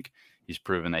stronger. I think he's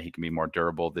proven that he can be more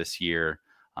durable this year.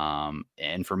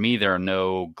 And for me, there are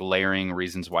no glaring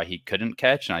reasons why he couldn't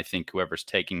catch. And I think whoever's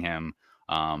taking him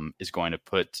is going to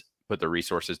put the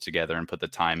resources together and put the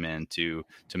time in to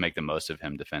make the most of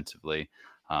him defensively.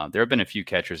 There have been a few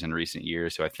catchers in recent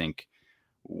years who I think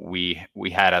we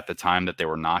had at the time that they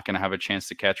were not going to have a chance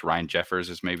to catch. Ryan Jeffers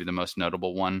is maybe the most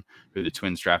notable one, who the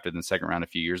Twins drafted in the second round a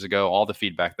few years ago. All the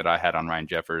feedback that I had on Ryan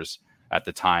Jeffers at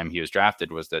the time he was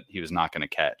drafted was that he was not going to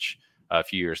catch. A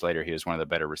few years later, he was one of the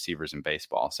better receivers in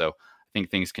baseball. So I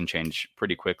think things can change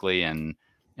pretty quickly, and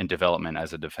development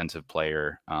as a defensive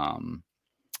player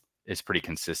is pretty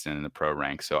consistent in the pro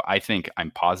ranks. So I think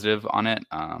I'm positive on it.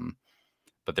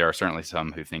 But there are certainly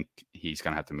some who think he's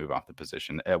going to have to move off the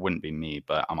position. It wouldn't be me,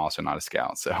 but I'm also not a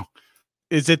scout. So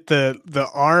is it the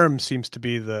arm seems to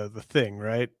be the thing,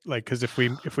 right? Like, because if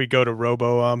we go to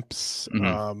robo umps,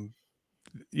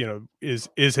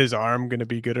 is his arm going to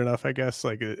be good enough? I guess,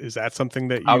 like, is that something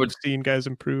that you've seen guys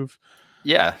improve?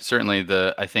 Yeah, certainly.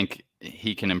 I think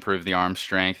he can improve the arm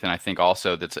strength, and I think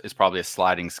also it's probably a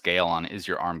sliding scale on, is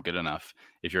your arm good enough?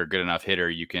 If you're a good enough hitter,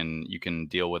 you can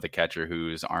deal with a catcher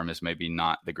whose arm is maybe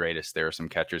not the greatest. There are some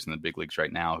catchers in the big leagues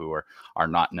right now who are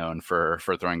not known for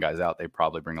throwing guys out. They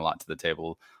probably bring a lot to the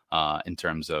table in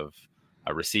terms of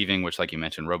receiving, which, like you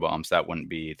mentioned, robo umps, that wouldn't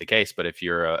be the case. But if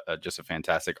you're just a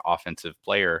fantastic offensive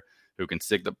player who can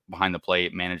stick behind the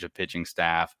plate, manage a pitching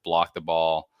staff, block the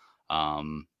ball,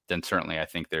 then certainly I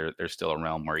think there's still a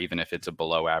realm where, even if it's a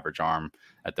below average arm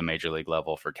at the major league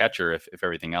level for catcher, if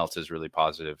everything else is really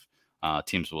positive,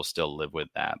 teams will still live with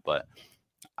that. But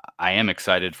I am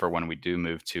excited for when we do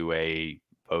move to a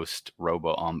post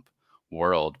robo ump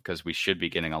world, because we should be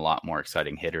getting a lot more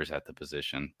exciting hitters at the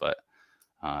position. But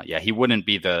yeah, he wouldn't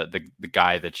be the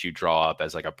guy that you draw up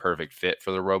as like a perfect fit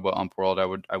for the robo ump world.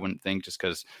 I wouldn't think, just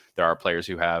because there are players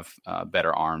who have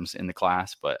better arms in the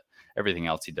class, but everything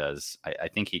else he does, I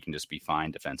think he can just be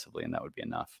fine defensively, and that would be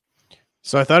enough.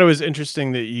 So I thought it was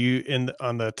interesting that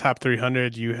on the top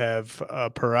 300, you have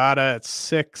Parada at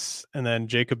 6, and then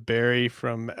Jacob Berry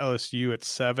from LSU at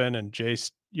 7, and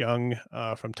Jace Young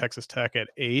from Texas Tech at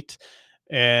 8.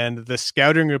 And the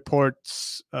scouting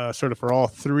reports sort of for all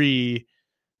three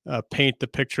paint the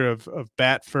picture of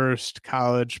bat first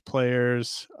college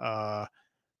players.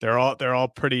 They're all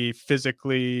pretty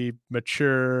physically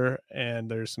mature,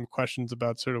 and there's some questions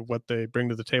about sort of what they bring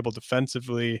to the table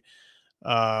defensively.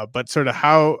 But sort of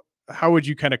how would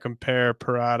you kind of compare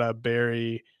Parada,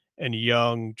 Berry, and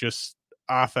Young just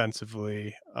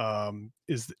offensively? Are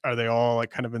they all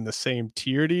like kind of in the same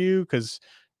tier to you? Because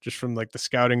just from like the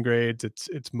scouting grades,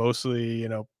 it's mostly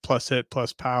plus hit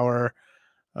plus power.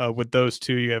 With those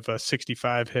two, you have a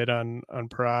 65 hit on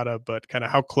Parada, but kind of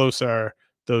how close are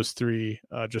those three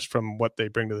just from what they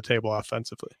bring to the table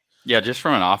offensively? Yeah, just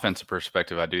from an offensive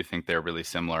perspective, I do think they're really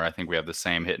similar. I think we have the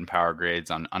same hit and power grades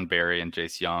on Berry and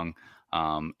Jace Young.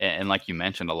 And like you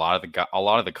mentioned, a lot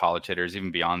of the college hitters,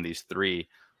 even beyond these three,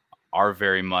 are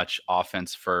very much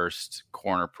offense first,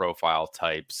 corner profile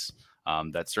types.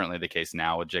 That's certainly the case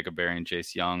now with Jacob Berry and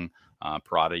Jace Young.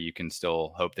 Parada, you can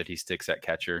still hope that he sticks at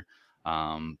catcher.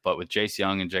 But with Jace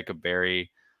Young and Jacob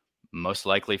Berry, most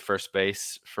likely first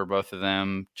base for both of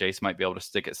them. Jace might be able to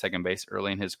stick at second base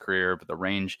early in his career, but the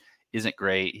range isn't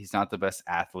great. He's not the best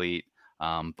athlete.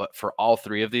 But for all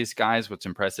three of these guys, what's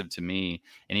impressive to me,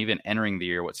 and even entering the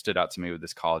year, what stood out to me with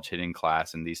this college hitting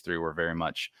class, and these three were very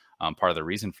much part of the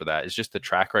reason for that, is just the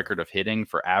track record of hitting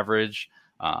for average,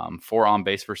 for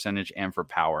on-base percentage, and for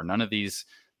power. None of these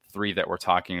three that we're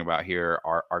talking about here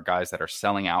are guys that are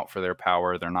selling out for their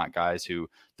power. They're not guys who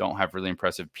don't have really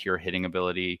impressive pure hitting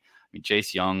ability. I mean,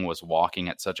 Jace Young was walking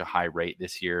at such a high rate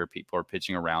this year. People are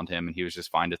pitching around him, and he was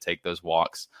just fine to take those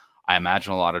walks. I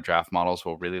imagine a lot of draft models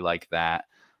will really like that.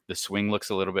 The swing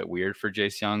looks a little bit weird for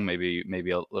Jace Young, maybe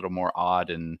a little more odd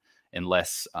and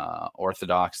less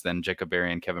orthodox than Jacob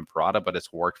Berry and Kevin Parada, but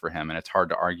it's worked for him, and it's hard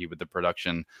to argue with the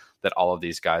production that all of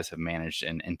these guys have managed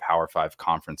in Power 5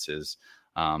 conferences.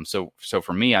 So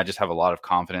for me, I just have a lot of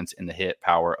confidence in the hit,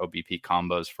 power, OBP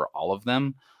combos for all of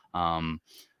them.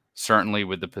 Certainly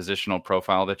with the positional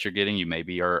profile that you're getting, you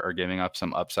maybe are giving up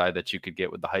some upside that you could get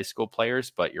with the high school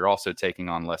players, but you're also taking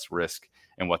on less risk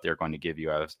in what they're going to give you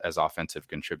as offensive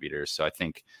contributors. So I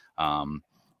think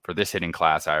for this hitting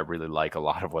class, I really like a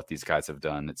lot of what these guys have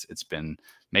done. It's been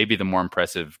maybe the more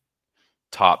impressive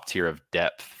top tier of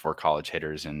depth for college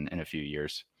hitters in a few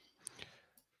years.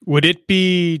 Would it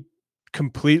be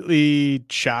completely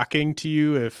shocking to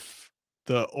you if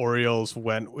the Orioles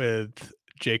went with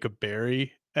Jacob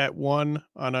Berry at 1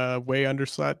 on a way under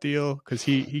slot deal? Because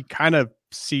he kind of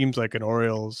seems like an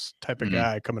Orioles type of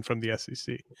guy coming from the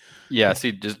SEC. Yeah,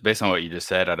 see, just based on what you just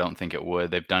said, I don't think it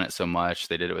would. They've done it so much.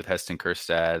 They did it with Heston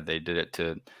Kjerstad. They did it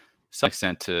to some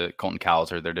extent to Colton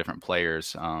Cowser. They're different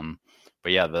players.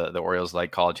 But yeah, the Orioles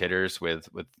like college hitters with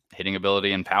hitting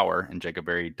ability and power, and Jacob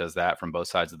Berry does that from both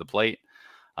sides of the plate.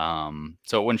 So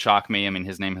it wouldn't shock me. I mean,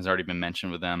 his name has already been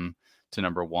mentioned with them to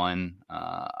number 1.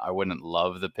 I wouldn't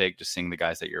love the pick, just seeing the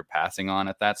guys that you're passing on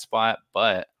at that spot,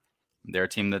 but they're a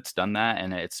team that's done that,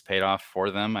 and it's paid off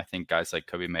for them. I think guys like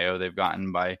Kobe Mayo they've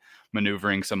gotten by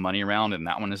maneuvering some money around, and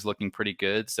that one is looking pretty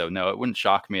good. So no, it wouldn't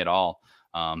shock me at all.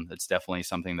 It's definitely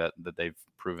something that they've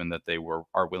proven that they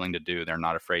are willing to do. They're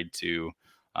not afraid to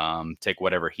take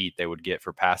whatever heat they would get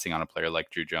for passing on a player like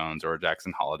Drew Jones or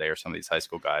Jackson Holiday or some of these high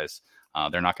school guys.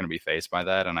 They're not going to be faced by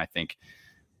that. And I think,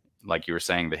 like you were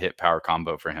saying, the hit power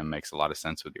combo for him makes a lot of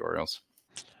sense with the Orioles.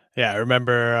 Yeah, I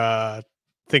remember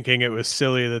thinking it was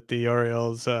silly that the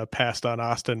Orioles passed on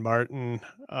Austin Martin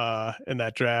in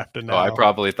that draft. And now, I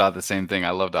probably thought the same thing. I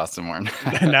loved Austin Martin.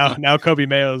 now Kobe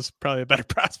Mayo's probably a better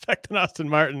prospect than Austin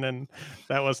Martin, and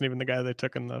that wasn't even the guy they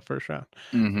took in the first round.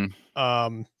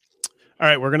 All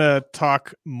right, we're going to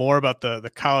talk more about the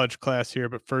college class here,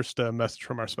 but first, a message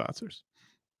from our sponsors.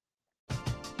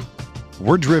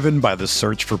 We're driven by the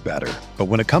search for better. But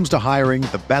when it comes to hiring,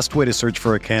 the best way to search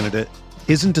for a candidate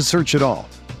isn't to search at all.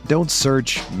 Don't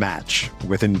search, match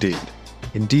with Indeed.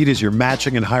 Indeed is your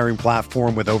matching and hiring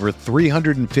platform with over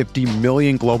 350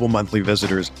 million global monthly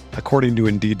visitors, according to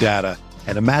Indeed data,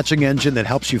 and a matching engine that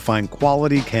helps you find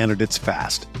quality candidates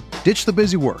fast. Ditch the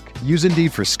busy work. Use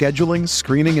Indeed for scheduling,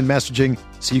 screening, and messaging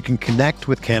so you can connect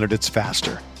with candidates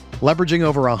faster. Leveraging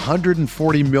over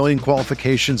 140 million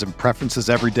qualifications and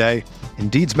preferences every day,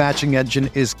 Indeed's matching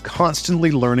engine is constantly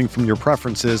learning from your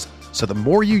preferences, so the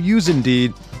more you use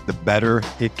Indeed, the better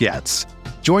it gets.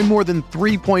 Join more than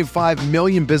 3.5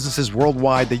 million businesses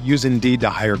worldwide that use Indeed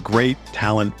to hire great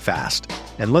talent fast.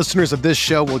 And listeners of this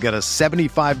show will get a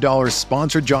 $75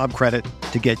 sponsored job credit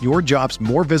to get your jobs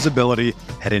more visibility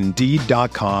at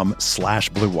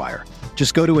Indeed.com/Blue Wire.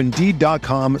 Just go to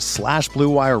Indeed.com/Blue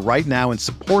Wire right now and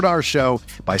support our show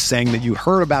by saying that you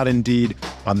heard about Indeed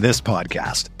on this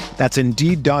podcast. That's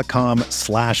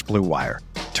Indeed.com/Blue Wire.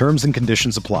 Terms and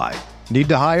conditions apply. Need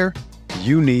to hire?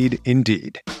 You need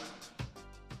Indeed.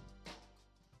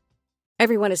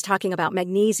 Everyone is talking about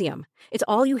magnesium. It's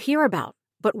all you hear about.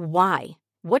 But why?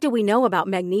 What do we know about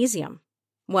magnesium?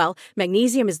 Well,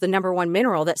 magnesium is the number 1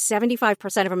 mineral that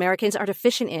 75% of Americans are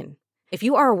deficient in. If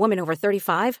you are a woman over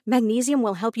 35, magnesium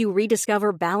will help you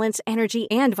rediscover balance, energy,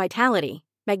 and vitality.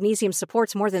 Magnesium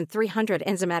supports more than 300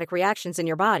 enzymatic reactions in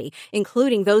your body,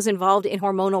 including those involved in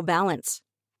hormonal balance.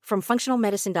 From functional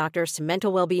medicine doctors to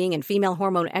mental well-being and female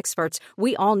hormone experts,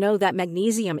 we all know that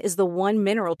magnesium is the one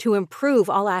mineral to improve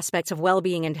all aspects of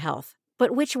well-being and health.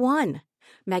 But which one?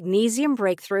 Magnesium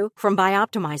Breakthrough from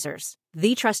Bioptimizers,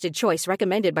 the trusted choice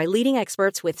recommended by leading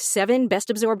experts with 7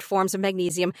 best-absorbed forms of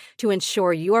magnesium to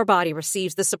ensure your body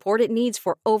receives the support it needs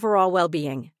for overall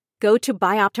well-being. Go to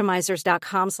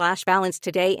bioptimizers.com/balance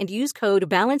today and use code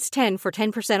BALANCE10 for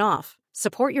 10% off.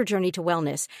 Support your journey to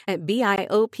wellness at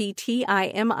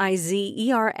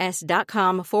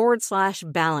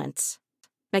bioptimizers.com/balance.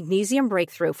 Magnesium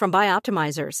Breakthrough from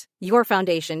Bioptimizers, your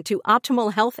foundation to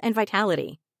optimal health and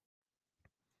vitality.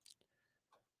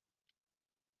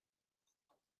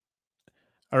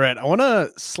 All right, I want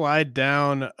to slide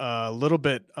down a little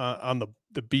bit on the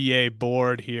BA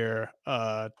board here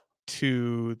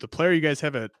to the player you guys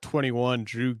have at 21,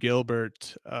 Drew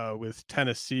Gilbert with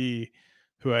Tennessee,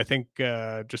 who I think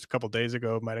just a couple days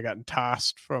ago might have gotten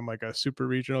tossed from like a super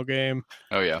regional game.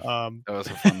 Oh yeah, that was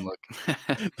a fun look.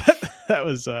 that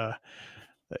was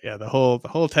yeah, the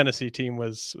whole Tennessee team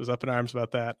was up in arms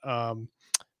about that.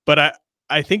 But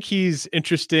I think he's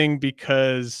interesting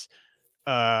because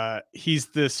he's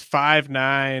this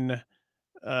 5'9"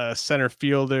 center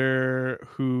fielder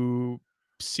who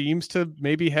seems to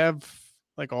maybe have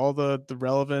like all the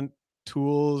relevant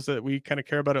tools that we kind of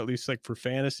care about, at least like for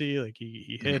fantasy. Like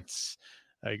he hits,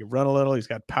 he can run a little, he's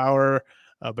got power,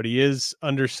 but he is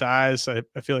undersized. I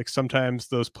feel like sometimes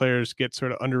those players get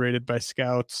sort of underrated by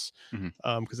scouts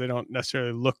because they don't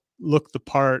necessarily look the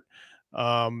part.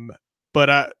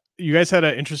 But you guys had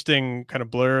an interesting kind of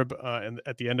blurb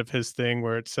at the end of his thing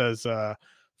where it says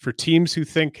For teams who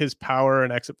think his power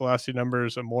and exit velocity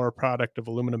numbers are more a product of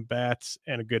aluminum bats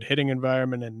and a good hitting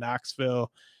environment in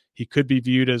Knoxville, he could be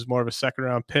viewed as more of a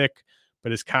second-round pick,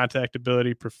 but his contact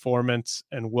ability, performance,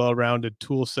 and well-rounded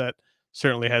tool set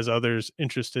certainly has others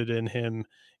interested in him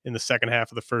in the second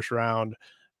half of the first round.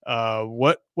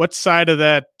 What side of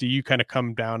that do you kind of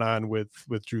come down on with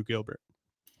Drew Gilbert?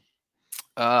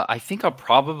 I think I'm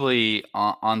probably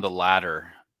on the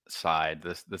latter side,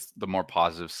 the more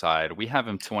positive side. We have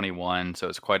him 21, so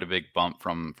it's quite a big bump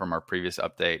from our previous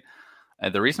update.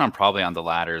 And the reason I'm probably on the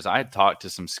latter is I had talked to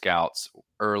some scouts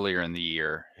earlier in the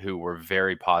year who were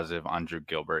very positive on Drew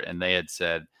Gilbert, and they had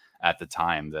said at the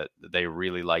time that they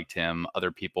really liked him.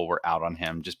 Other people were out on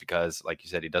him just because, like you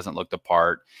said, he doesn't look the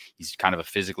part. He's kind of a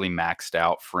physically maxed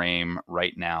out frame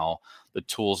right now. The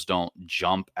tools don't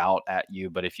jump out at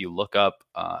you, but if you look up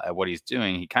at what he's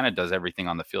doing, he kind of does everything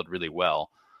on the field really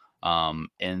well. And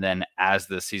then as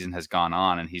the season has gone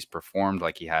on and he's performed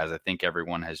like he has, I think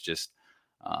everyone has just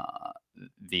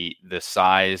the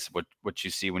size, what you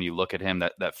see when you look at him,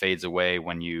 that fades away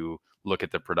when you look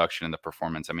at the production and the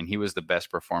performance. I mean, he was the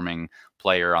best performing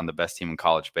player on the best team in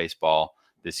college baseball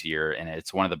this year, and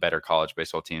it's one of the better college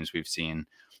baseball teams we've seen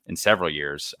in several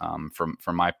years, from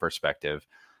my perspective.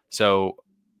 So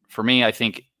for me, I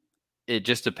think it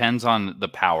just depends on the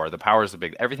power. The power is the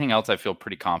big. Everything else I feel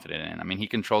pretty confident in. I mean, he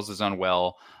controls his zone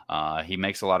well. He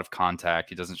makes a lot of contact.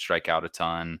 He doesn't strike out a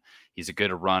ton. He's a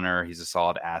good runner. He's a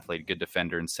solid athlete, good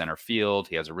defender in center field.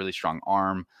 He has a really strong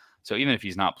arm. So even if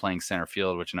he's not playing center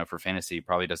field, which I know for fantasy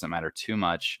probably doesn't matter too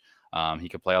much, he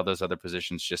could play all those other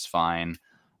positions just fine.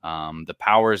 The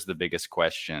power is the biggest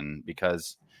question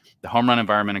because the home run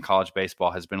environment in college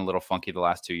baseball has been a little funky the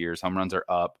last 2 years. Home runs are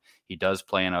up. He does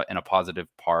play in a positive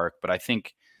park, but I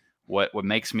think what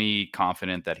makes me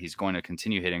confident that he's going to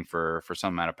continue hitting for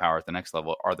some amount of power at the next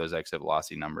level are those exit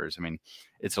velocity numbers. I mean,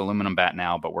 it's an aluminum bat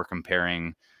now, but we're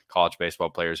comparing college baseball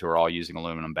players who are all using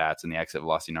aluminum bats, and the exit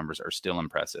velocity numbers are still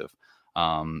impressive.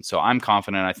 So I'm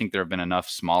confident. I think there have been enough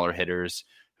smaller hitters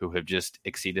who have just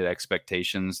exceeded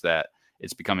expectations that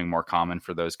it's becoming more common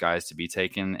for those guys to be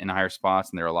taken in higher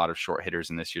spots. And there are a lot of short hitters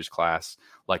in this year's class,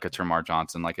 like a Termarr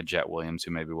Johnson, like a Jet Williams,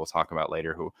 who maybe we'll talk about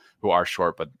later, who are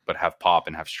short, but have pop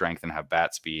and have strength and have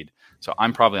bat speed. So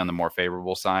I'm probably on the more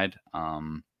favorable side.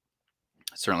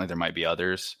 Certainly there might be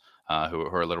others who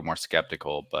are a little more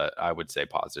skeptical, but I would say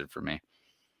positive for me.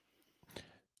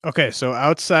 Okay. So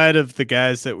outside of the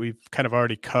guys that we've kind of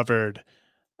already covered,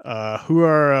 who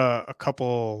are a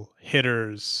couple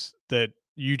hitters that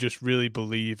you just really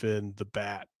believe in the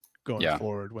bat going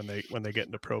forward when they get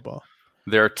into pro ball?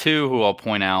 There are two who I'll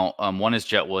point out. One is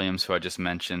Jet Williams, who I just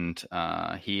mentioned.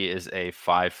 He is a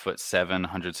 5'7",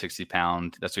 160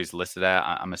 pound. That's what he's listed at.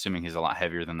 I'm assuming he's a lot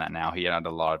heavier than that now. He had a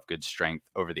lot of good strength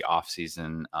over the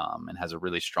offseason, and has a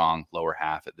really strong lower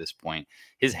half at this point.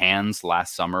 His hands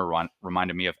last summer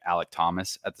reminded me of Alec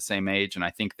Thomas at the same age, and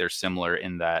I think they're similar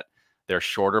in that they're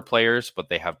shorter players, but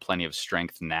they have plenty of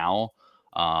strength now.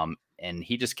 And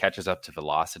he just catches up to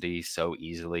velocity so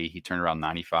easily. He turned around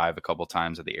 95 a couple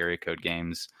times at the area code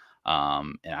games.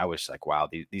 And I was like, wow,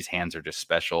 these hands are just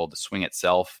special. The swing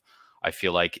itself, I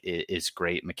feel like it is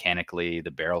great mechanically.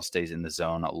 The barrel stays in the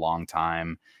zone a long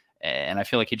time. And I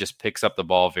feel like he just picks up the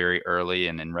ball very early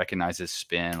and recognizes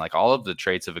spin, like all of the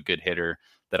traits of a good hitter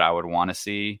that I would want to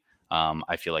see.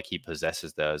 I feel like he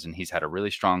possesses those, and he's had a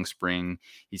really strong spring.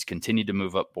 He's continued to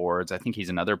move up boards. I think he's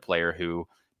another player who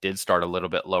did start a little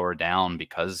bit lower down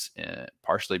because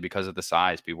partially because of the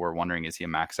size. People were wondering, is he a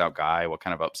max out guy? What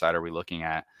kind of upside are we looking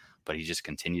at? But he just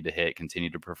continued to hit,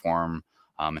 continued to perform,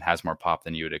 and has more pop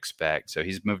than you would expect. So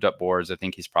he's moved up boards. I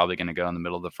think he's probably going to go in the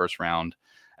middle of the first round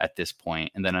at this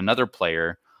point. And then another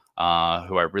player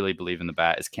who I really believe in the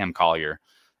bat is Cam Collier.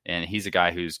 And he's a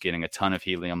guy who's getting a ton of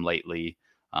helium lately.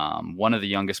 One of the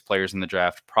youngest players in the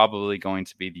draft, probably going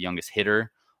to be the youngest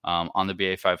hitter on the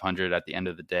BA 500 at the end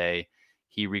of the day.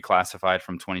 He reclassified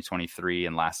from 2023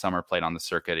 and last summer played on the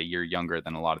circuit a year younger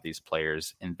than a lot of these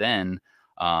players. And then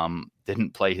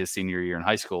didn't play his senior year in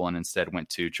high school and instead went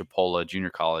to Chipola Junior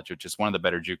College, which is one of the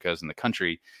better JUCOs in the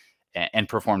country, and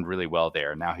performed really well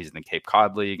there. Now he's in the Cape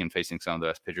Cod League and facing some of the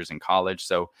best pitchers in college.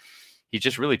 So he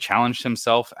just really challenged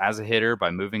himself as a hitter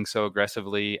by moving so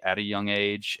aggressively at a young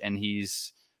age. And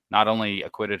he's not only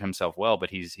acquitted himself well, but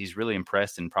he's really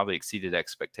impressed and probably exceeded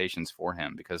expectations for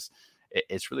him, because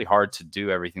it's really hard to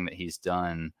do everything that he's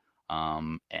done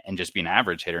and just be an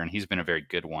average hitter. And he's been a very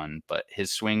good one, but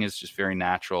his swing is just very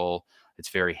natural. It's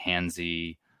very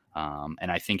handsy. And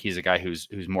I think he's a guy who's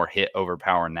more hit over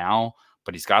power now,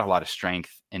 but he's got a lot of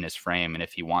strength in his frame. And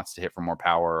if he wants to hit for more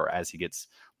power, or as he gets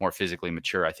more physically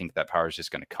mature, I think that power is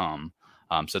just going to come.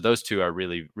 So those two are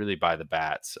really, really by the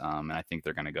bats. And I think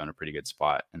they're going to go in a pretty good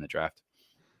spot in the draft.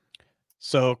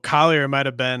 So Collier might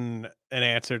have been an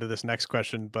answer to this next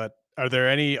question, but are there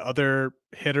any other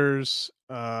hitters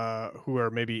who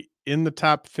are maybe in the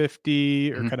top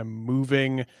 50 or kind of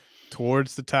moving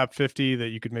towards the top 50 that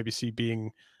you could maybe see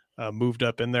being moved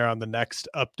up in there on the next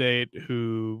update,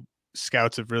 who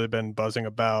scouts have really been buzzing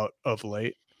about of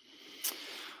late?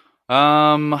 There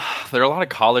are a lot of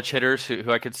college hitters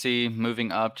who I could see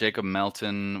moving up. Jacob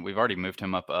Melton, we've already moved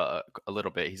him up a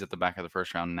little bit. He's at the back of the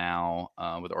first round now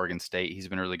with Oregon State. He's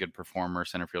been a really good performer,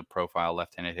 center field profile,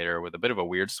 left-handed hitter with a bit of a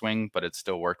weird swing, but it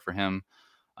still worked for him.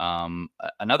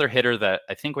 Another hitter that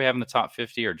I think we have in the top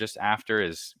 50 or just after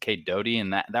is Cade Doty,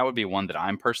 and that would be one that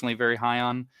I'm personally very high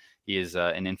on. He is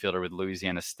an infielder with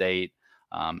Louisiana State,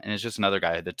 and it's just another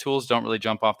guy. The tools don't really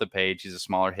jump off the page. He's a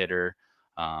smaller hitter.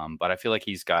 But I feel like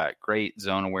he's got great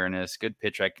zone awareness, good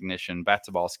pitch recognition, bat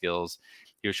to ball skills.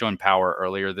 He was showing power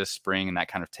earlier this spring, and that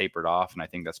kind of tapered off. And I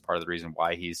think that's part of the reason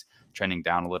why he's trending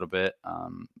down a little bit.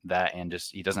 That and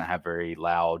just he doesn't have very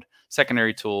loud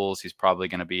secondary tools. He's probably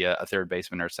going to be a third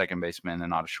baseman or a second baseman and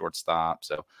not a shortstop.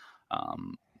 So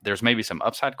there's maybe some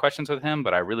upside questions with him,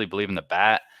 but I really believe in the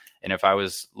bat. And if I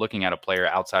was looking at a player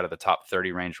outside of the top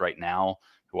 30 range right now,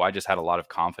 who I just had a lot of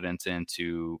confidence in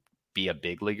to be a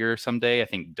big leaguer someday, I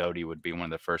think Doty would be one of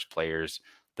the first players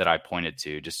that I pointed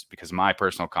to, just because my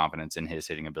personal confidence in his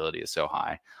hitting ability is so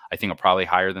high. I think I'm probably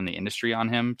higher than the industry on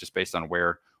him, just based on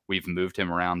where we've moved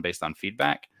him around based on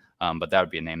feedback. But that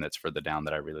would be a name that's further down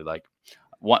that I really like.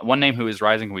 One name who is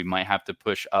rising, we might have to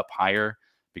push up higher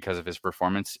because of his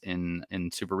performance in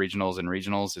super regionals and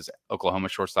regionals, is Oklahoma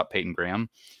shortstop Peyton Graham.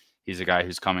 He's a guy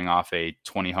who's coming off a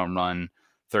 20 home run,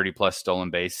 30 plus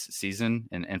stolen base season.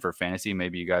 And for fantasy,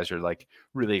 maybe you guys are like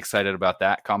really excited about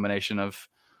that combination of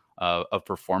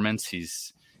performance.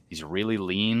 He's really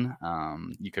lean.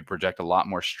 You could project a lot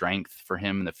more strength for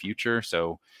him in the future.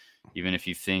 So even if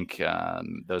you think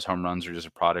those home runs are just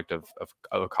a product of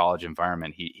a college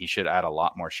environment, he should add a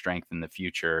lot more strength in the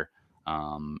future.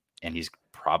 And he's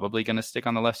probably going to stick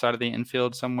on the left side of the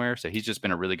infield somewhere. So he's just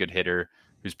been a really good hitter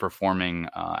who's performing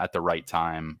at the right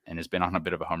time and has been on a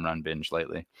bit of a home run binge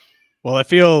lately. Well, I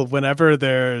feel whenever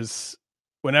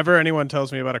anyone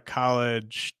tells me about a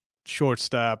college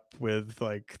shortstop with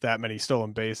like that many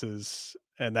stolen bases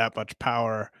and that much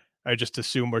power, I just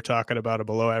assume we're talking about a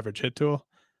below average hit tool.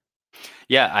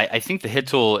 Yeah, I think the hit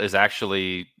tool is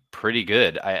actually pretty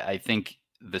good. I think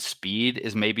the speed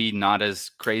is maybe not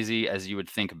as crazy as you would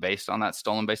think based on that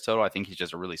stolen base total. I think he's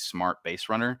just a really smart base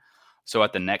runner. So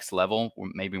at the next level,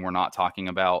 maybe we're not talking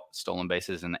about stolen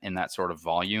bases in that sort of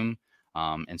volume.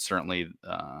 And certainly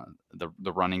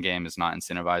the running game is not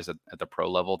incentivized at the pro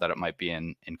level that it might be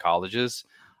in colleges.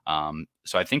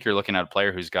 So I think you're looking at a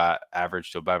player who's got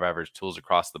average to above average tools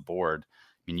across the board.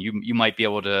 I mean, you might be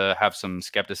able to have some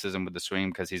skepticism with the swing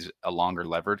because he's a longer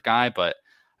levered guy, but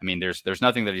I mean, there's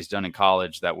nothing that he's done in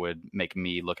college that would make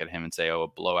me look at him and say, oh, a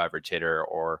below average hitter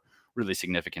or really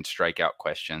significant strikeout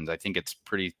questions. I think it's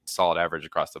pretty solid average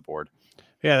across the board.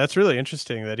 Yeah, that's really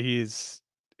interesting that he's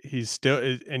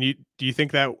still. And do you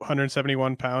think that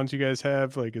 171 pounds you guys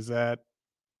have, like, is that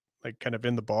like kind of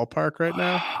in the ballpark right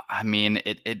now? I mean,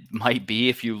 it might be.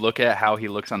 If you look at how he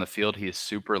looks on the field, he is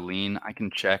super lean. I can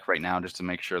check right now just to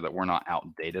make sure that we're not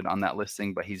outdated on that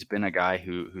listing, but he's been a guy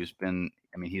who's been,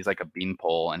 I mean, he's like a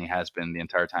beanpole, and he has been the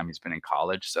entire time he's been in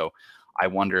college. So I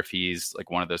wonder if he's like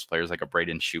one of those players like a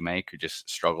Braden Shoemake who just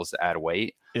struggles to add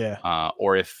weight. Yeah.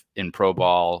 Or if in pro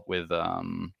ball with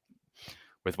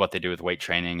what they do with weight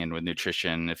training and with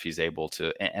nutrition, if he's able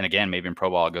to, and again, maybe in pro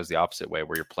ball, it goes the opposite way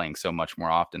where you're playing so much more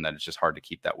often that it's just hard to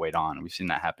keep that weight on. We've seen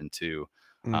that happen too.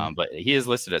 But he is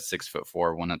listed at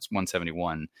 6'4" when it's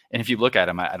 171. And if you look at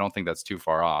him, I don't think that's too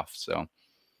far off. So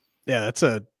yeah, it's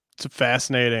a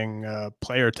fascinating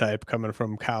player type coming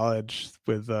from college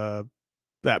with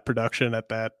that production at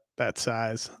that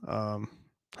size. All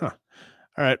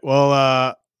right.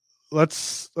 Well,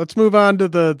 let's move on to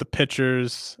the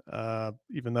pitchers,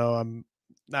 even though I'm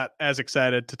not as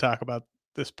excited to talk about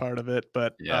this part of it,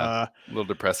 but yeah, a little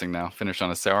depressing now. Finish on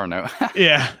a sour note.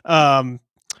 Yeah.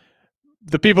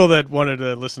 The people that wanted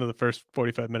to listen to the first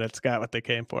 45 minutes got what they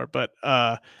came for, but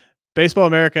Baseball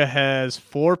America has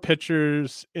 4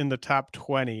 pitchers in the top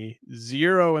 20,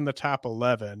 0 in the top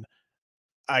 11.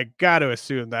 I got to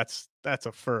assume that's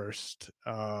a first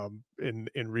in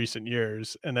recent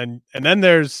years, and then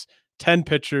there's 10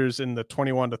 pitchers in the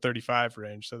 21 to 35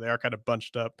 range, so they are kind of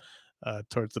bunched up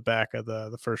towards the back of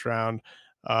the first round.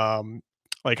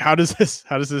 Like, how does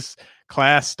this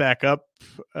class stack up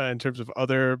in terms of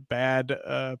other bad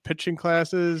pitching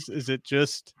classes? Is it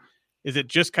just Is it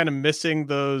just kind of missing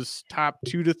those top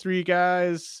 2 to 3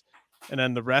 guys, and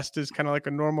then the rest is kind of like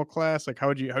a normal class? Like,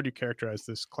 how do you characterize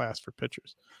this class for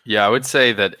pitchers? Yeah, I would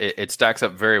say that it stacks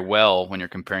up very well when you're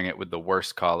comparing it with the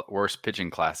worst pitching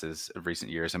classes of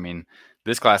recent years. I mean,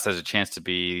 this class has a chance to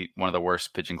be one of the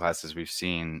worst pitching classes we've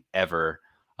seen ever.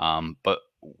 But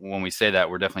when we say that,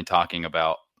 we're definitely talking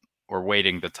about we're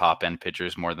weighting the top end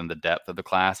pitchers more than the depth of the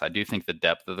class. I do think the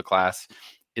depth of the class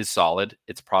is solid.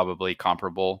 It's probably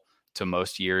comparable to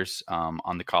most years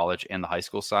on the college and the high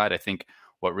school side. I think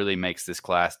what really makes this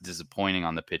class disappointing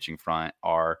on the pitching front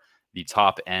are the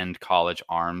top end college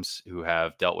arms who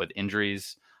have dealt with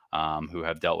injuries, who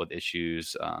have dealt with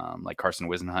issues like Carson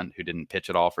Wisenhunt, who didn't pitch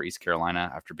at all for East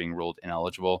Carolina after being ruled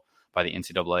ineligible by the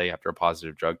NCAA after a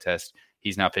positive drug test.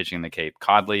 He's now pitching in the Cape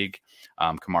Cod League.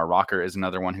 Kumar Rocker is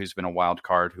another one who's been a wild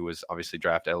card, who was obviously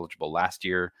draft eligible last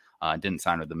year, didn't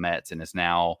sign with the Mets, and is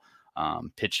now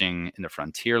pitching in the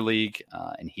Frontier League,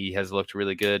 and he has looked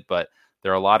really good. But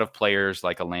there are a lot of players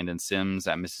like a Landon Sims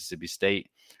at Mississippi State,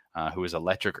 who was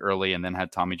electric early and then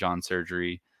had Tommy John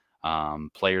surgery.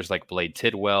 Players like Blade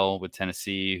Tidwell with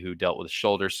Tennessee, who dealt with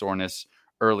shoulder soreness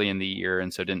early in the year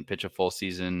and so didn't pitch a full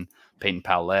season. Peyton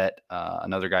Pallette,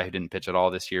 another guy who didn't pitch at all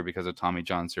this year because of Tommy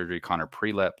John surgery. Connor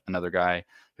Prelep, another guy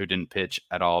who didn't pitch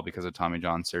at all because of Tommy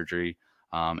John surgery.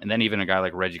 And then even a guy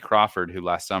like Reggie Crawford, who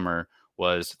last summer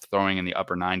was throwing in the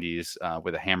upper 90s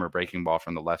with a hammer breaking ball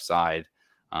from the left side.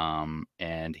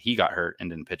 And he got hurt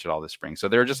and didn't pitch at all this spring. So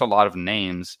there are just a lot of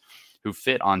names who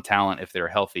fit on talent if they're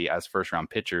healthy as first round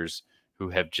pitchers who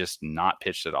have just not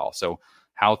pitched at all. So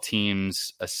how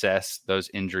teams assess those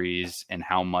injuries and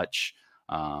how much,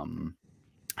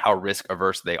 how risk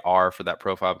averse they are for that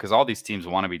profile, because all these teams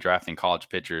want to be drafting college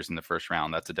pitchers in the first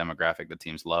round. That's a demographic that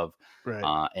teams love.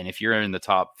 Right. And if you're in the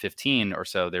top 15 or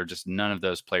so, there are just none of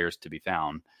those players to be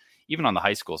found. Even on the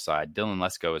high school side, Dylan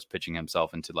Lesko is pitching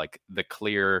himself into like the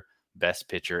clear best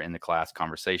pitcher in the class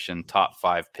conversation, top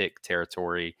 5 pick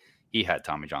territory. He had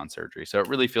Tommy John surgery. So it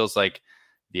really feels like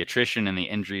the attrition and the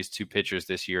injuries to pitchers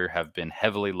this year have been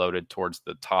heavily loaded towards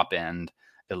the top end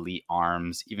elite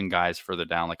arms, even guys further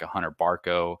down like a Hunter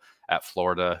Barco at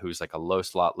Florida, who's like a low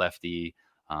slot lefty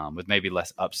with maybe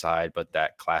less upside, but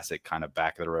that classic kind of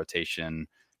back of the rotation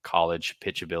college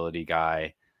pitchability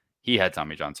guy. He had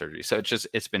Tommy John surgery. So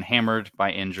it's been hammered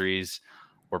by injuries.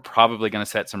 We're probably going to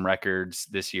set some records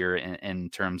this year in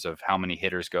terms of how many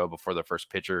hitters go before the first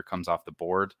pitcher comes off the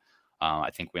board.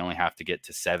 I think we only have to get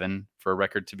to 7 for a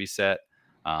record to be set.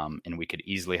 And we could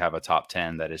easily have a top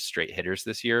 10 that is straight hitters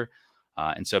this year.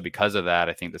 And so because of that,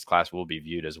 I think this class will be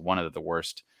viewed as one of the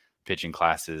worst pitching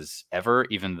classes ever,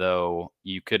 even though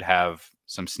you could have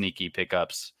some sneaky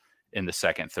pickups in the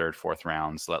second, third, fourth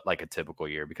rounds, like a typical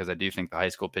year, because I do think the high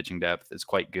school pitching depth is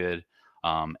quite good.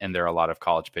 And there are a lot of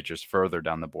college pitchers further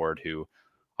down the board who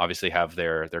obviously have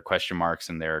their question marks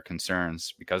and their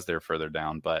concerns because they're further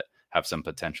down, but have some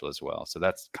potential as well. So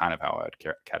that's kind of how I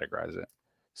would categorize it.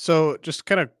 So just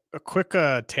kind of a quick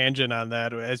tangent on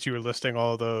that. As you were listing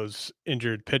all those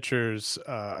injured pitchers,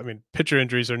 I mean, pitcher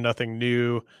injuries are nothing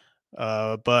new,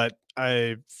 but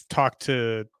I've talked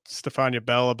to Stefania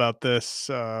Bell about this,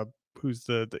 who's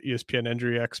the ESPN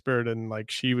injury expert, and like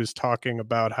she was talking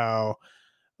about how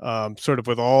sort of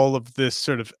with all of this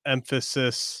sort of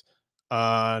emphasis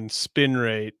on spin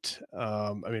rate,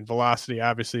 I mean, velocity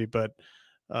obviously, but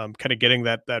kind of getting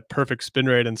that perfect spin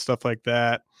rate and stuff like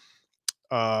that,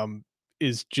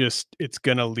 is just, it's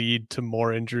going to lead to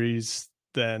more injuries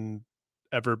than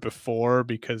ever before,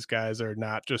 because guys are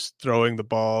not just throwing the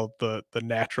ball the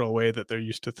natural way that they're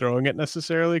used to throwing it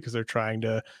necessarily, because they're trying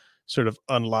to sort of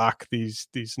unlock these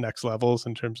next levels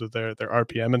in terms of their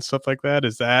RPM and stuff like that.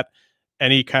 Is that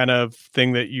any kind of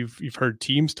thing that you've heard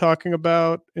teams talking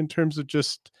about in terms of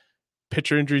just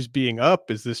pitcher injuries being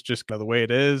up? Is this just kind of the way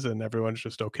it is and everyone's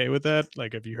just okay with that?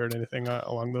 Like, have you heard anything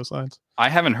along those lines? I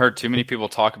haven't heard too many people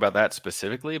talk about that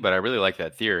specifically, but I really like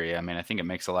that theory. I mean, I think it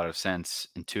makes a lot of sense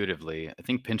intuitively. I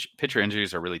think pitcher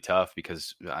injuries are really tough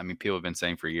because, I mean, people have been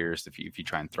saying for years, if you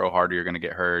try and throw harder, you're going to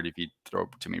get hurt. If you throw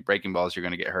too many breaking balls, you're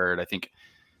going to get hurt. I think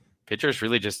pitchers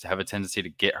really just have a tendency to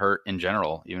get hurt in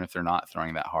general, even if they're not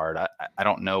throwing that hard. I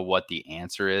don't know what the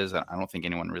answer is. I don't think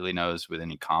anyone really knows with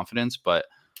any confidence, but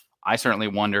I certainly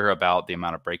wonder about the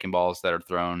amount of breaking balls that are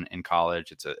thrown in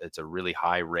college. It's a really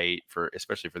high rate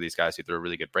especially for these guys who throw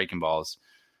really good breaking balls.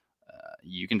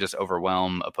 You can just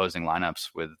overwhelm opposing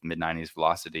lineups with mid-90s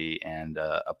velocity and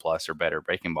a plus or better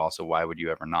breaking ball. So why would you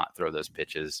ever not throw those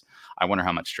pitches? I wonder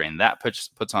how much strain that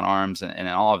puts on arms. And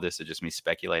all of this is just me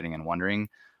speculating and wondering,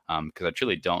 because I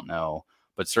truly don't know.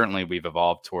 But certainly we've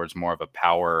evolved towards more of a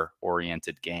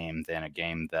power-oriented game than a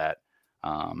game that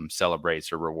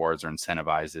celebrates or rewards or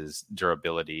incentivizes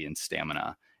durability and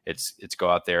stamina. It's go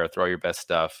out there, throw your best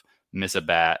stuff, miss a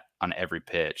bat on every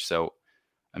pitch. So,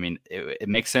 I mean, it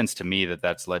makes sense to me that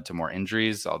that's led to more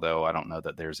injuries, although I don't know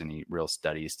that there's any real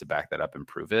studies to back that up and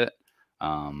prove it.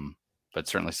 But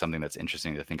certainly something that's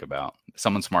interesting to think about.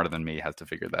 Someone smarter than me has to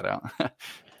figure that out.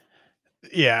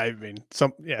 Yeah, I mean,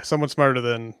 someone smarter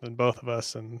than both of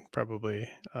us, and probably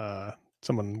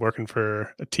someone working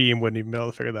for a team wouldn't even be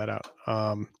able to figure that out.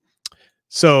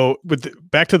 So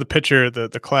back to the pitcher,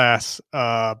 the class,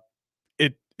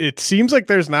 it seems like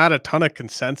there's not a ton of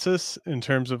consensus in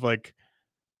terms of like,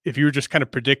 if you were just kind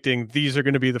of predicting these are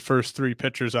going to be the first 3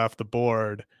 pitchers off the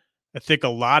board. I think a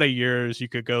lot of years you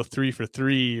could go 3 for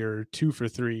 3 or 2 for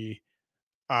 3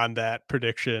 on that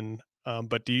prediction.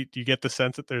 But do you get the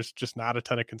sense that there's just not a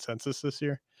ton of consensus this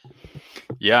year?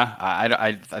 Yeah,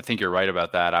 I think you're right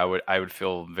about that. I would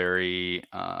feel very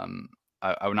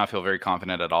I would not feel very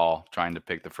confident at all trying to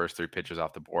pick the first 3 pitchers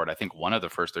off the board. I think one of the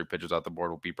first 3 pitchers off the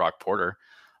board will be Brock Porter.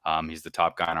 He's the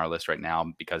top guy on our list right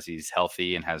now because he's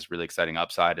healthy and has really exciting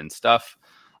upside and stuff.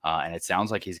 And it sounds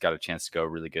like he's got a chance to go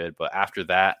really good. But after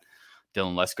that,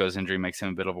 Dylan Lesko's injury makes him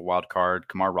a bit of a wild card.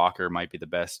 Kumar Rocker might be the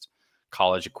best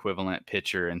college equivalent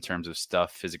pitcher in terms of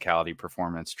stuff, physicality,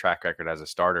 performance, track record as a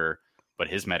starter. But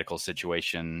his medical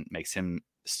situation makes him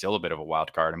still a bit of a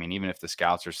wild card. I mean, even if the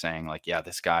scouts are saying like, yeah,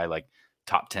 this guy, like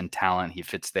top 10 talent, he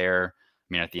fits there. I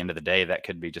mean, at the end of the day, that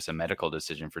could be just a medical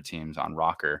decision for teams on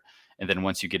Rocker. And then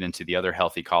once you get into the other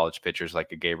healthy college pitchers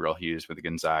like a Gabriel Hughes with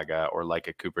Gonzaga or like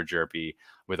a Cooper Jerpy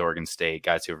with Oregon State,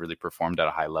 guys who have really performed at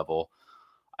a high level,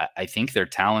 I think they're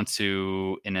talents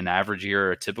who in an average year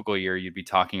or a typical year, you'd be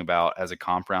talking about as a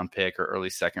comp round pick or early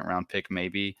second round pick,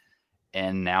 maybe.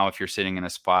 And now if you're sitting in a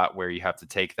spot where you have to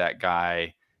take that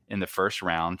guy in the first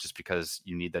round, just because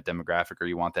you need that demographic or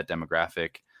you want that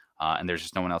demographic, and there's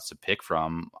just no one else to pick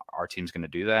from, our team's going to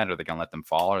do that? Are they going to let them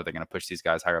fall? Are they going to push these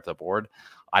guys higher up the board?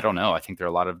 I don't know. I think there are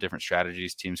a lot of different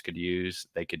strategies teams could use.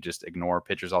 They could just ignore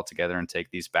pitchers altogether and take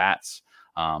these bats.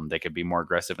 They could be more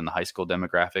aggressive in the high school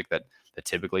demographic that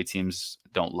typically teams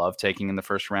don't love taking in the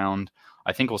first round.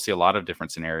 I think we'll see a lot of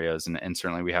different scenarios. And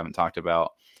certainly we haven't talked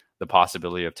about the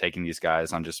possibility of taking these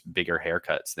guys on just bigger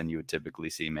haircuts than you would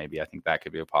typically see. Maybe I think that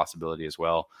could be a possibility as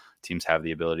well. Teams have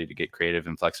the ability to get creative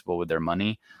and flexible with their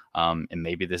money. And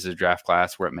maybe this is a draft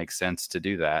class where it makes sense to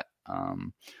do that.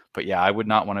 But yeah, I would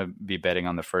not want to be betting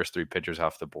on the first 3 pitchers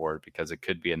off the board because it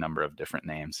could be a number of different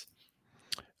names.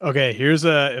 Okay, here's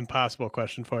an impossible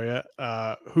question for you.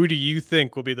 Who do you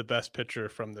think will be the best pitcher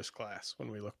from this class when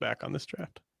we look back on this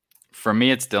draft? For me,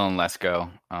 it's Dylan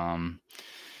Lesko.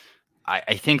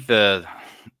 I think the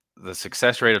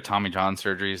success rate of Tommy John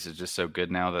surgeries is just so good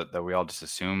now that we all just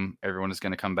assume everyone is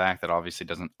going to come back. That obviously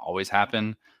doesn't always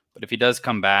happen. But if he does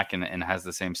come back and has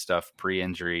the same stuff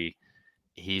pre-injury,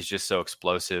 he's just so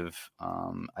explosive.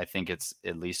 I think it's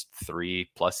at least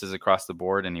 3 pluses across the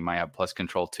board, and he might have plus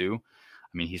control too.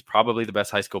 I mean, he's probably the best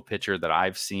high school pitcher that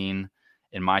I've seen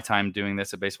in my time doing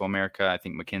this at Baseball America. I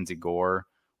think Mackenzie Gore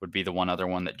would be the one other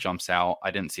one that jumps out.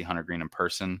 I didn't see Hunter Green in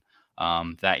person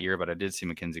that year, but I did see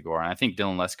Mackenzie Gore. And I think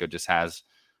Dylan Lesko just has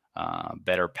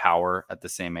better power at the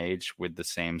same age with the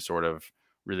same sort of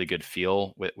really good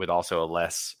feel with also a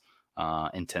less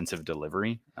intensive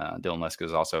delivery. Dylan Lesko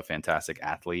is also a fantastic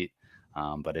athlete,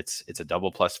 but it's a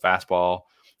double plus fastball.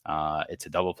 It's a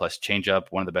double plus changeup,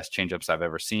 one of the best changeups I've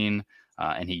ever seen.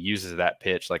 And he uses that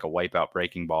pitch like a wipeout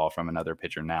breaking ball from another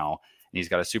pitcher now. And he's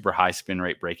got a super high spin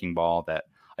rate breaking ball that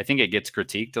I think it gets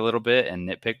critiqued a little bit and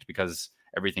nitpicked because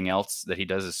everything else that he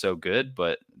does is so good.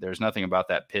 But there's nothing about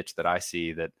that pitch that I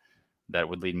see that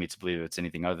would lead me to believe it's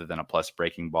anything other than a plus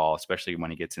breaking ball, especially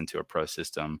when he gets into a pro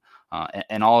system.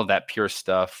 And all of that pure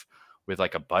stuff with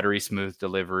like a buttery smooth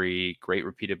delivery, great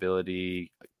repeatability,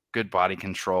 good body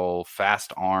control,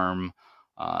 fast arm,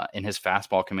 and his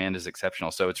fastball command is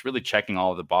exceptional. So it's really checking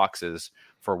all of the boxes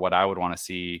for what I would want to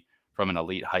see from an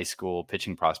elite high school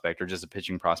pitching prospect or just a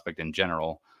pitching prospect in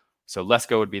general. So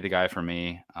Lesko would be the guy for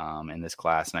me in this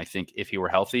class. And I think if he were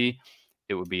healthy,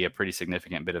 it would be a pretty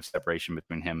significant bit of separation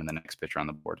between him and the next pitcher on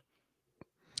the board.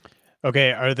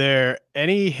 Okay. Are there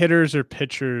any hitters or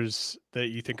pitchers that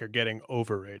you think are getting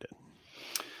overrated?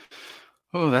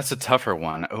 Oh, that's a tougher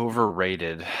one.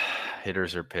 Overrated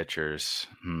hitters or pitchers.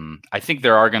 I think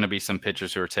there are going to be some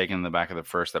pitchers who are taken in the back of the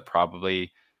first that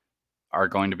probably are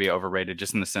going to be overrated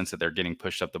just in the sense that they're getting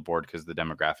pushed up the board because the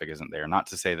demographic isn't there. Not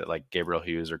to say that like Gabriel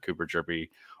Hughes or Cooper Jerpy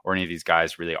or any of these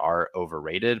guys really are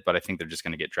overrated, but I think they're just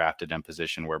going to get drafted in a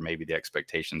position where maybe the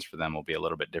expectations for them will be a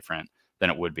little bit different than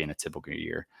it would be in a typical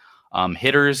year.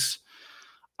 Hitters,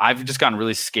 I've just gotten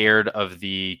really scared of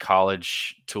the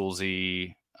college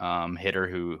toolsy hitter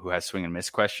who has swing and miss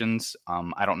questions.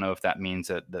 I don't know if that means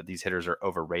that these hitters are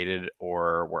overrated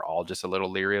or we're all just a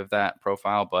little leery of that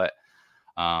profile, but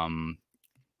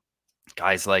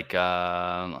guys like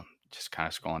just kind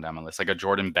of scrolling down my list, like a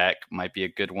Jordan Beck might be a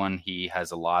good one. He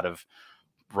has a lot of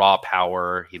raw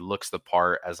power. He looks the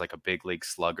part as like a big league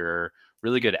slugger,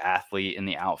 really good athlete in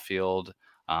the outfield.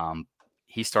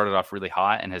 He started off really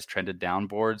hot and has trended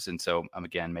downboards. And so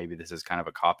again, maybe this is kind of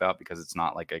a cop out because it's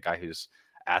not like a guy who's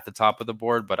at the top of the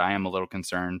board, but I am a little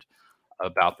concerned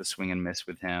about the swing and miss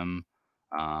with him.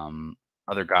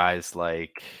 Other guys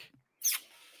like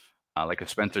a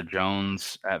Spencer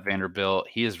Jones at Vanderbilt,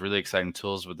 he has really exciting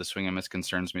tools, but the swing and miss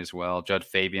concerns me as well. Judd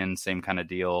Fabian, same kind of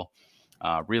deal.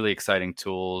 Really exciting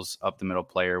tools, up the middle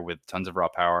player with tons of raw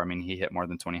power. I mean, he hit more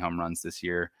than 20 home runs this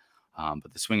year.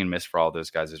 But the swing and miss for all those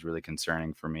guys is really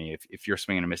concerning for me. If you're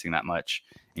swinging and missing that much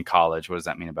in college, what does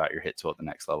that mean about your hit tool at the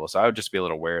next level? So I would just be a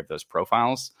little aware of those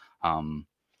profiles. Don't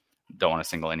want to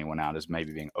single anyone out as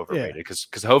maybe being overrated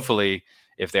because hopefully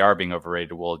if they are being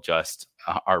overrated, we'll adjust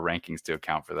our rankings to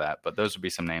account for that. But those would be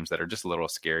some names that are just a little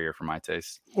scarier for my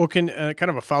taste. Well, can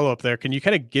kind of a follow up there. Can you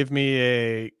kind of give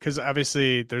me because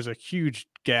obviously there's a huge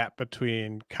gap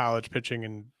between college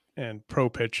pitching and pro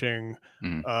pitching.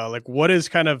 Like what is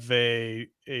kind of a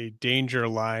danger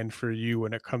line for you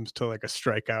when it comes to like a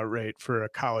strikeout rate for a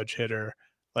college hitter?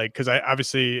 Like, cause I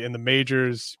obviously in the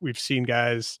majors, we've seen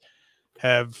guys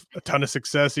have a ton of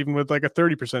success, even with like a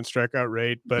 30% strikeout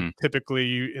rate. But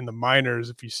typically in the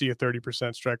minors, if you see a 30%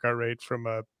 strikeout rate from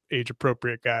a age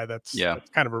appropriate guy, that's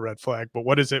kind of a red flag. But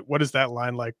what is that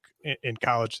line like in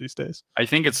college these days? I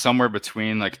think it's somewhere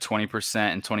between like 20%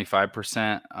 and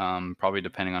 25%, probably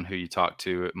depending on who you talk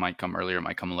to. It might come earlier, it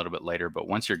might come a little bit later. But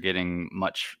once you're getting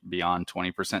much beyond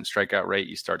 20% strikeout rate,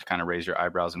 you start to kind of raise your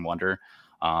eyebrows and wonder,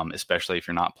 especially if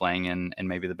you're not playing in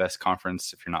maybe the best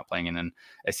conference, if you're not playing in an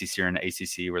SEC or an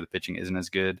ACC where the pitching isn't as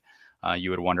good,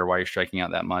 you would wonder why you're striking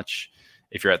out that much.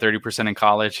 If you're at 30% in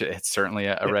college, it's certainly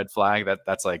a red flag.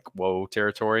 That's like whoa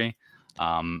territory.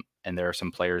 And there are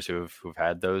some players who've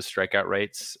had those strikeout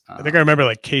rates. I think I remember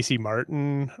like Casey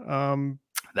Martin.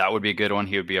 That would be a good one.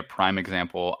 He would be a prime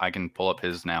example. I can pull up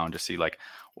his now and just see like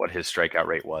what his strikeout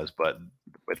rate was. But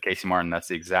with Casey Martin, that's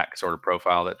the exact sort of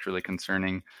profile that's really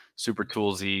concerning. Super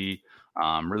toolsy,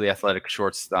 really athletic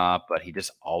shortstop, but he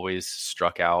just always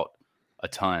struck out a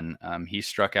ton. He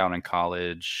struck out in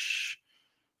college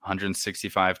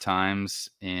 165 times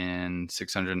in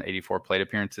 684 plate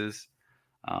appearances.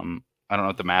 I don't know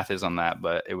what the math is on that,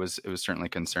 but it was certainly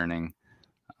concerning.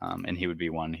 And he would be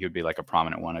one. He would be like a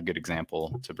prominent one, a good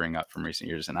example to bring up from recent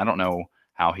years. And I don't know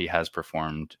how he has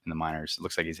performed in the minors. It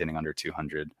looks like he's hitting under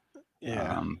 200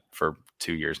 for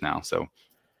 2 years now. So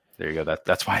there you go.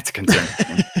 That's why it's a concern.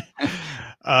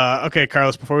 Okay,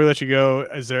 Carlos, before we let you go,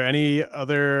 is there any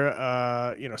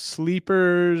other,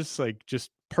 sleepers, like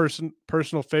just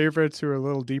personal favorites who are a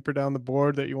little deeper down the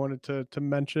board that you wanted to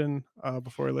mention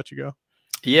before I let you go?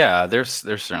 Yeah, there's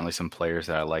certainly some players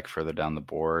that I like further down the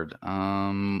board.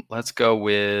 Let's go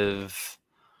with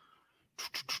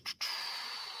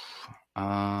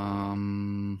a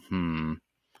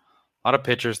lot of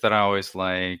pitchers that I always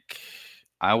like.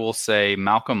 I will say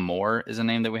Malcolm Moore is a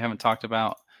name that we haven't talked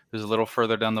about, who's a little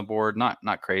further down the board, not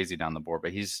crazy down the board,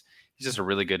 but he's just a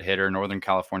really good hitter, Northern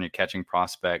California catching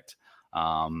prospect,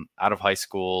 out of high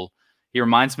school. He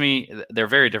reminds me, they're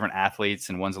very different athletes,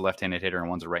 and one's a left-handed hitter and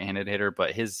one's a right-handed hitter,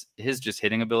 but his just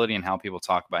hitting ability and how people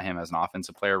talk about him as an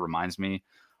offensive player reminds me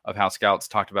of how scouts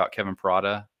talked about Kevin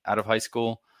Parada out of high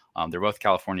school. They're both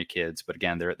California kids, but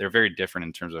again, they're very different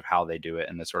in terms of how they do it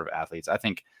and the sort of athletes. I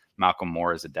think Malcolm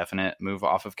Moore is a definite move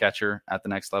off of catcher at the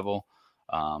next level,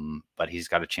 but he's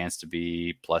got a chance to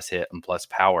be plus hit and plus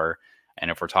power. And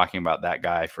if we're talking about that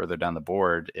guy further down the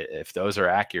board, if those are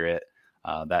accurate,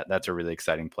 that's a really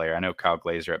exciting player. I know Kyle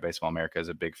Glazer at Baseball America is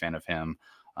a big fan of him.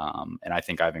 And I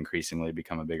think I've increasingly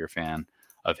become a bigger fan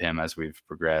of him as we've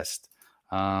progressed.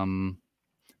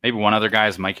 Maybe one other guy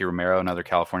is Mikey Romero, another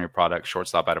California product,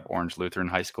 shortstop out of Orange Lutheran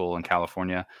High School in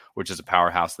California, which is a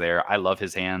powerhouse there. I love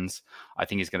his hands. I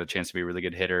think he's got a chance to be a really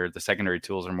good hitter. The secondary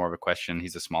tools are more of a question.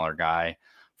 He's a smaller guy,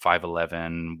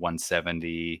 5'11",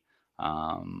 170.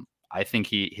 I think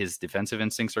his defensive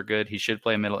instincts are good. He should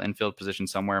play a middle infield position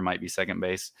somewhere, might be second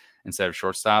base instead of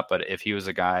shortstop. But if he was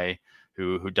a guy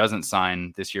who doesn't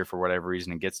sign this year for whatever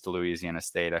reason and gets to Louisiana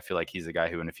State, I feel like he's a guy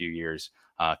who in a few years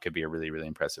could be a really, really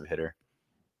impressive hitter.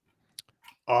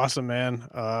 Awesome, man.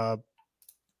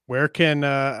 Where can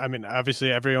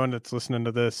obviously everyone that's listening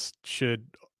to this should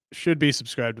be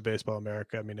subscribed to Baseball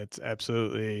America. I mean, it's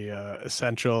absolutely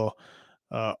essential.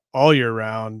 all year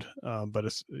round, but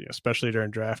especially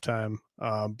during draft time.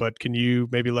 But can you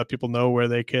maybe let people know where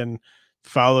they can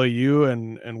follow you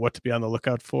and what to be on the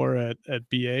lookout for at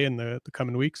BA in the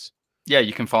coming weeks? Yeah,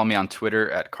 you can follow me on Twitter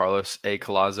at Carlos A.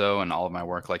 Collazo, and all of my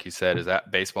work, like you said, is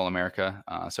at Baseball America.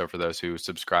 So for those who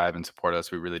subscribe and support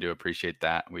us, we really do appreciate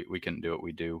that. We couldn't do what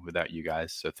we do without you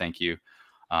guys. So thank you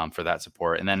for that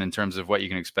support. And then in terms of what you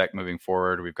can expect moving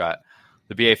forward, we've got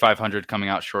the BA 500 coming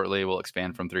out shortly. We'll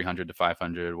expand from 300 to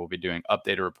 500. We'll be doing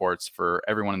updated reports for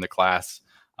everyone in the class,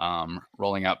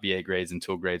 rolling out BA grades and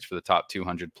tool grades for the top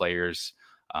 200 players.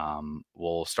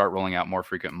 We'll start rolling out more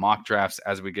frequent mock drafts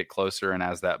as we get closer and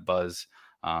as that buzz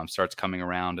starts coming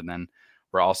around. And then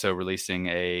we're also releasing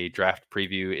a draft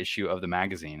preview issue of the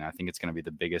magazine. I think it's going to be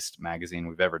the biggest magazine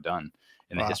we've ever done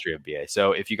in the history of BA.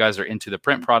 So if you guys are into the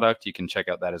print product, you can check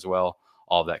out that as well.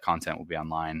 All of that content will be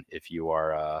online if you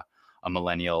are a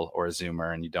millennial or a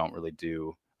Zoomer and you don't really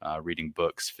do reading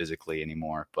books physically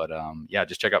anymore. But yeah,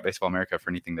 just check out Baseball America for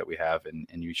anything that we have, and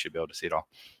you should be able to see it all.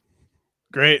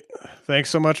 Great. Thanks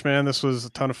so much, man. This was a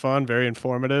ton of fun, very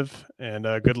informative, and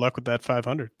good luck with that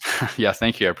 500. Yeah,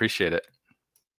 thank you. I appreciate it.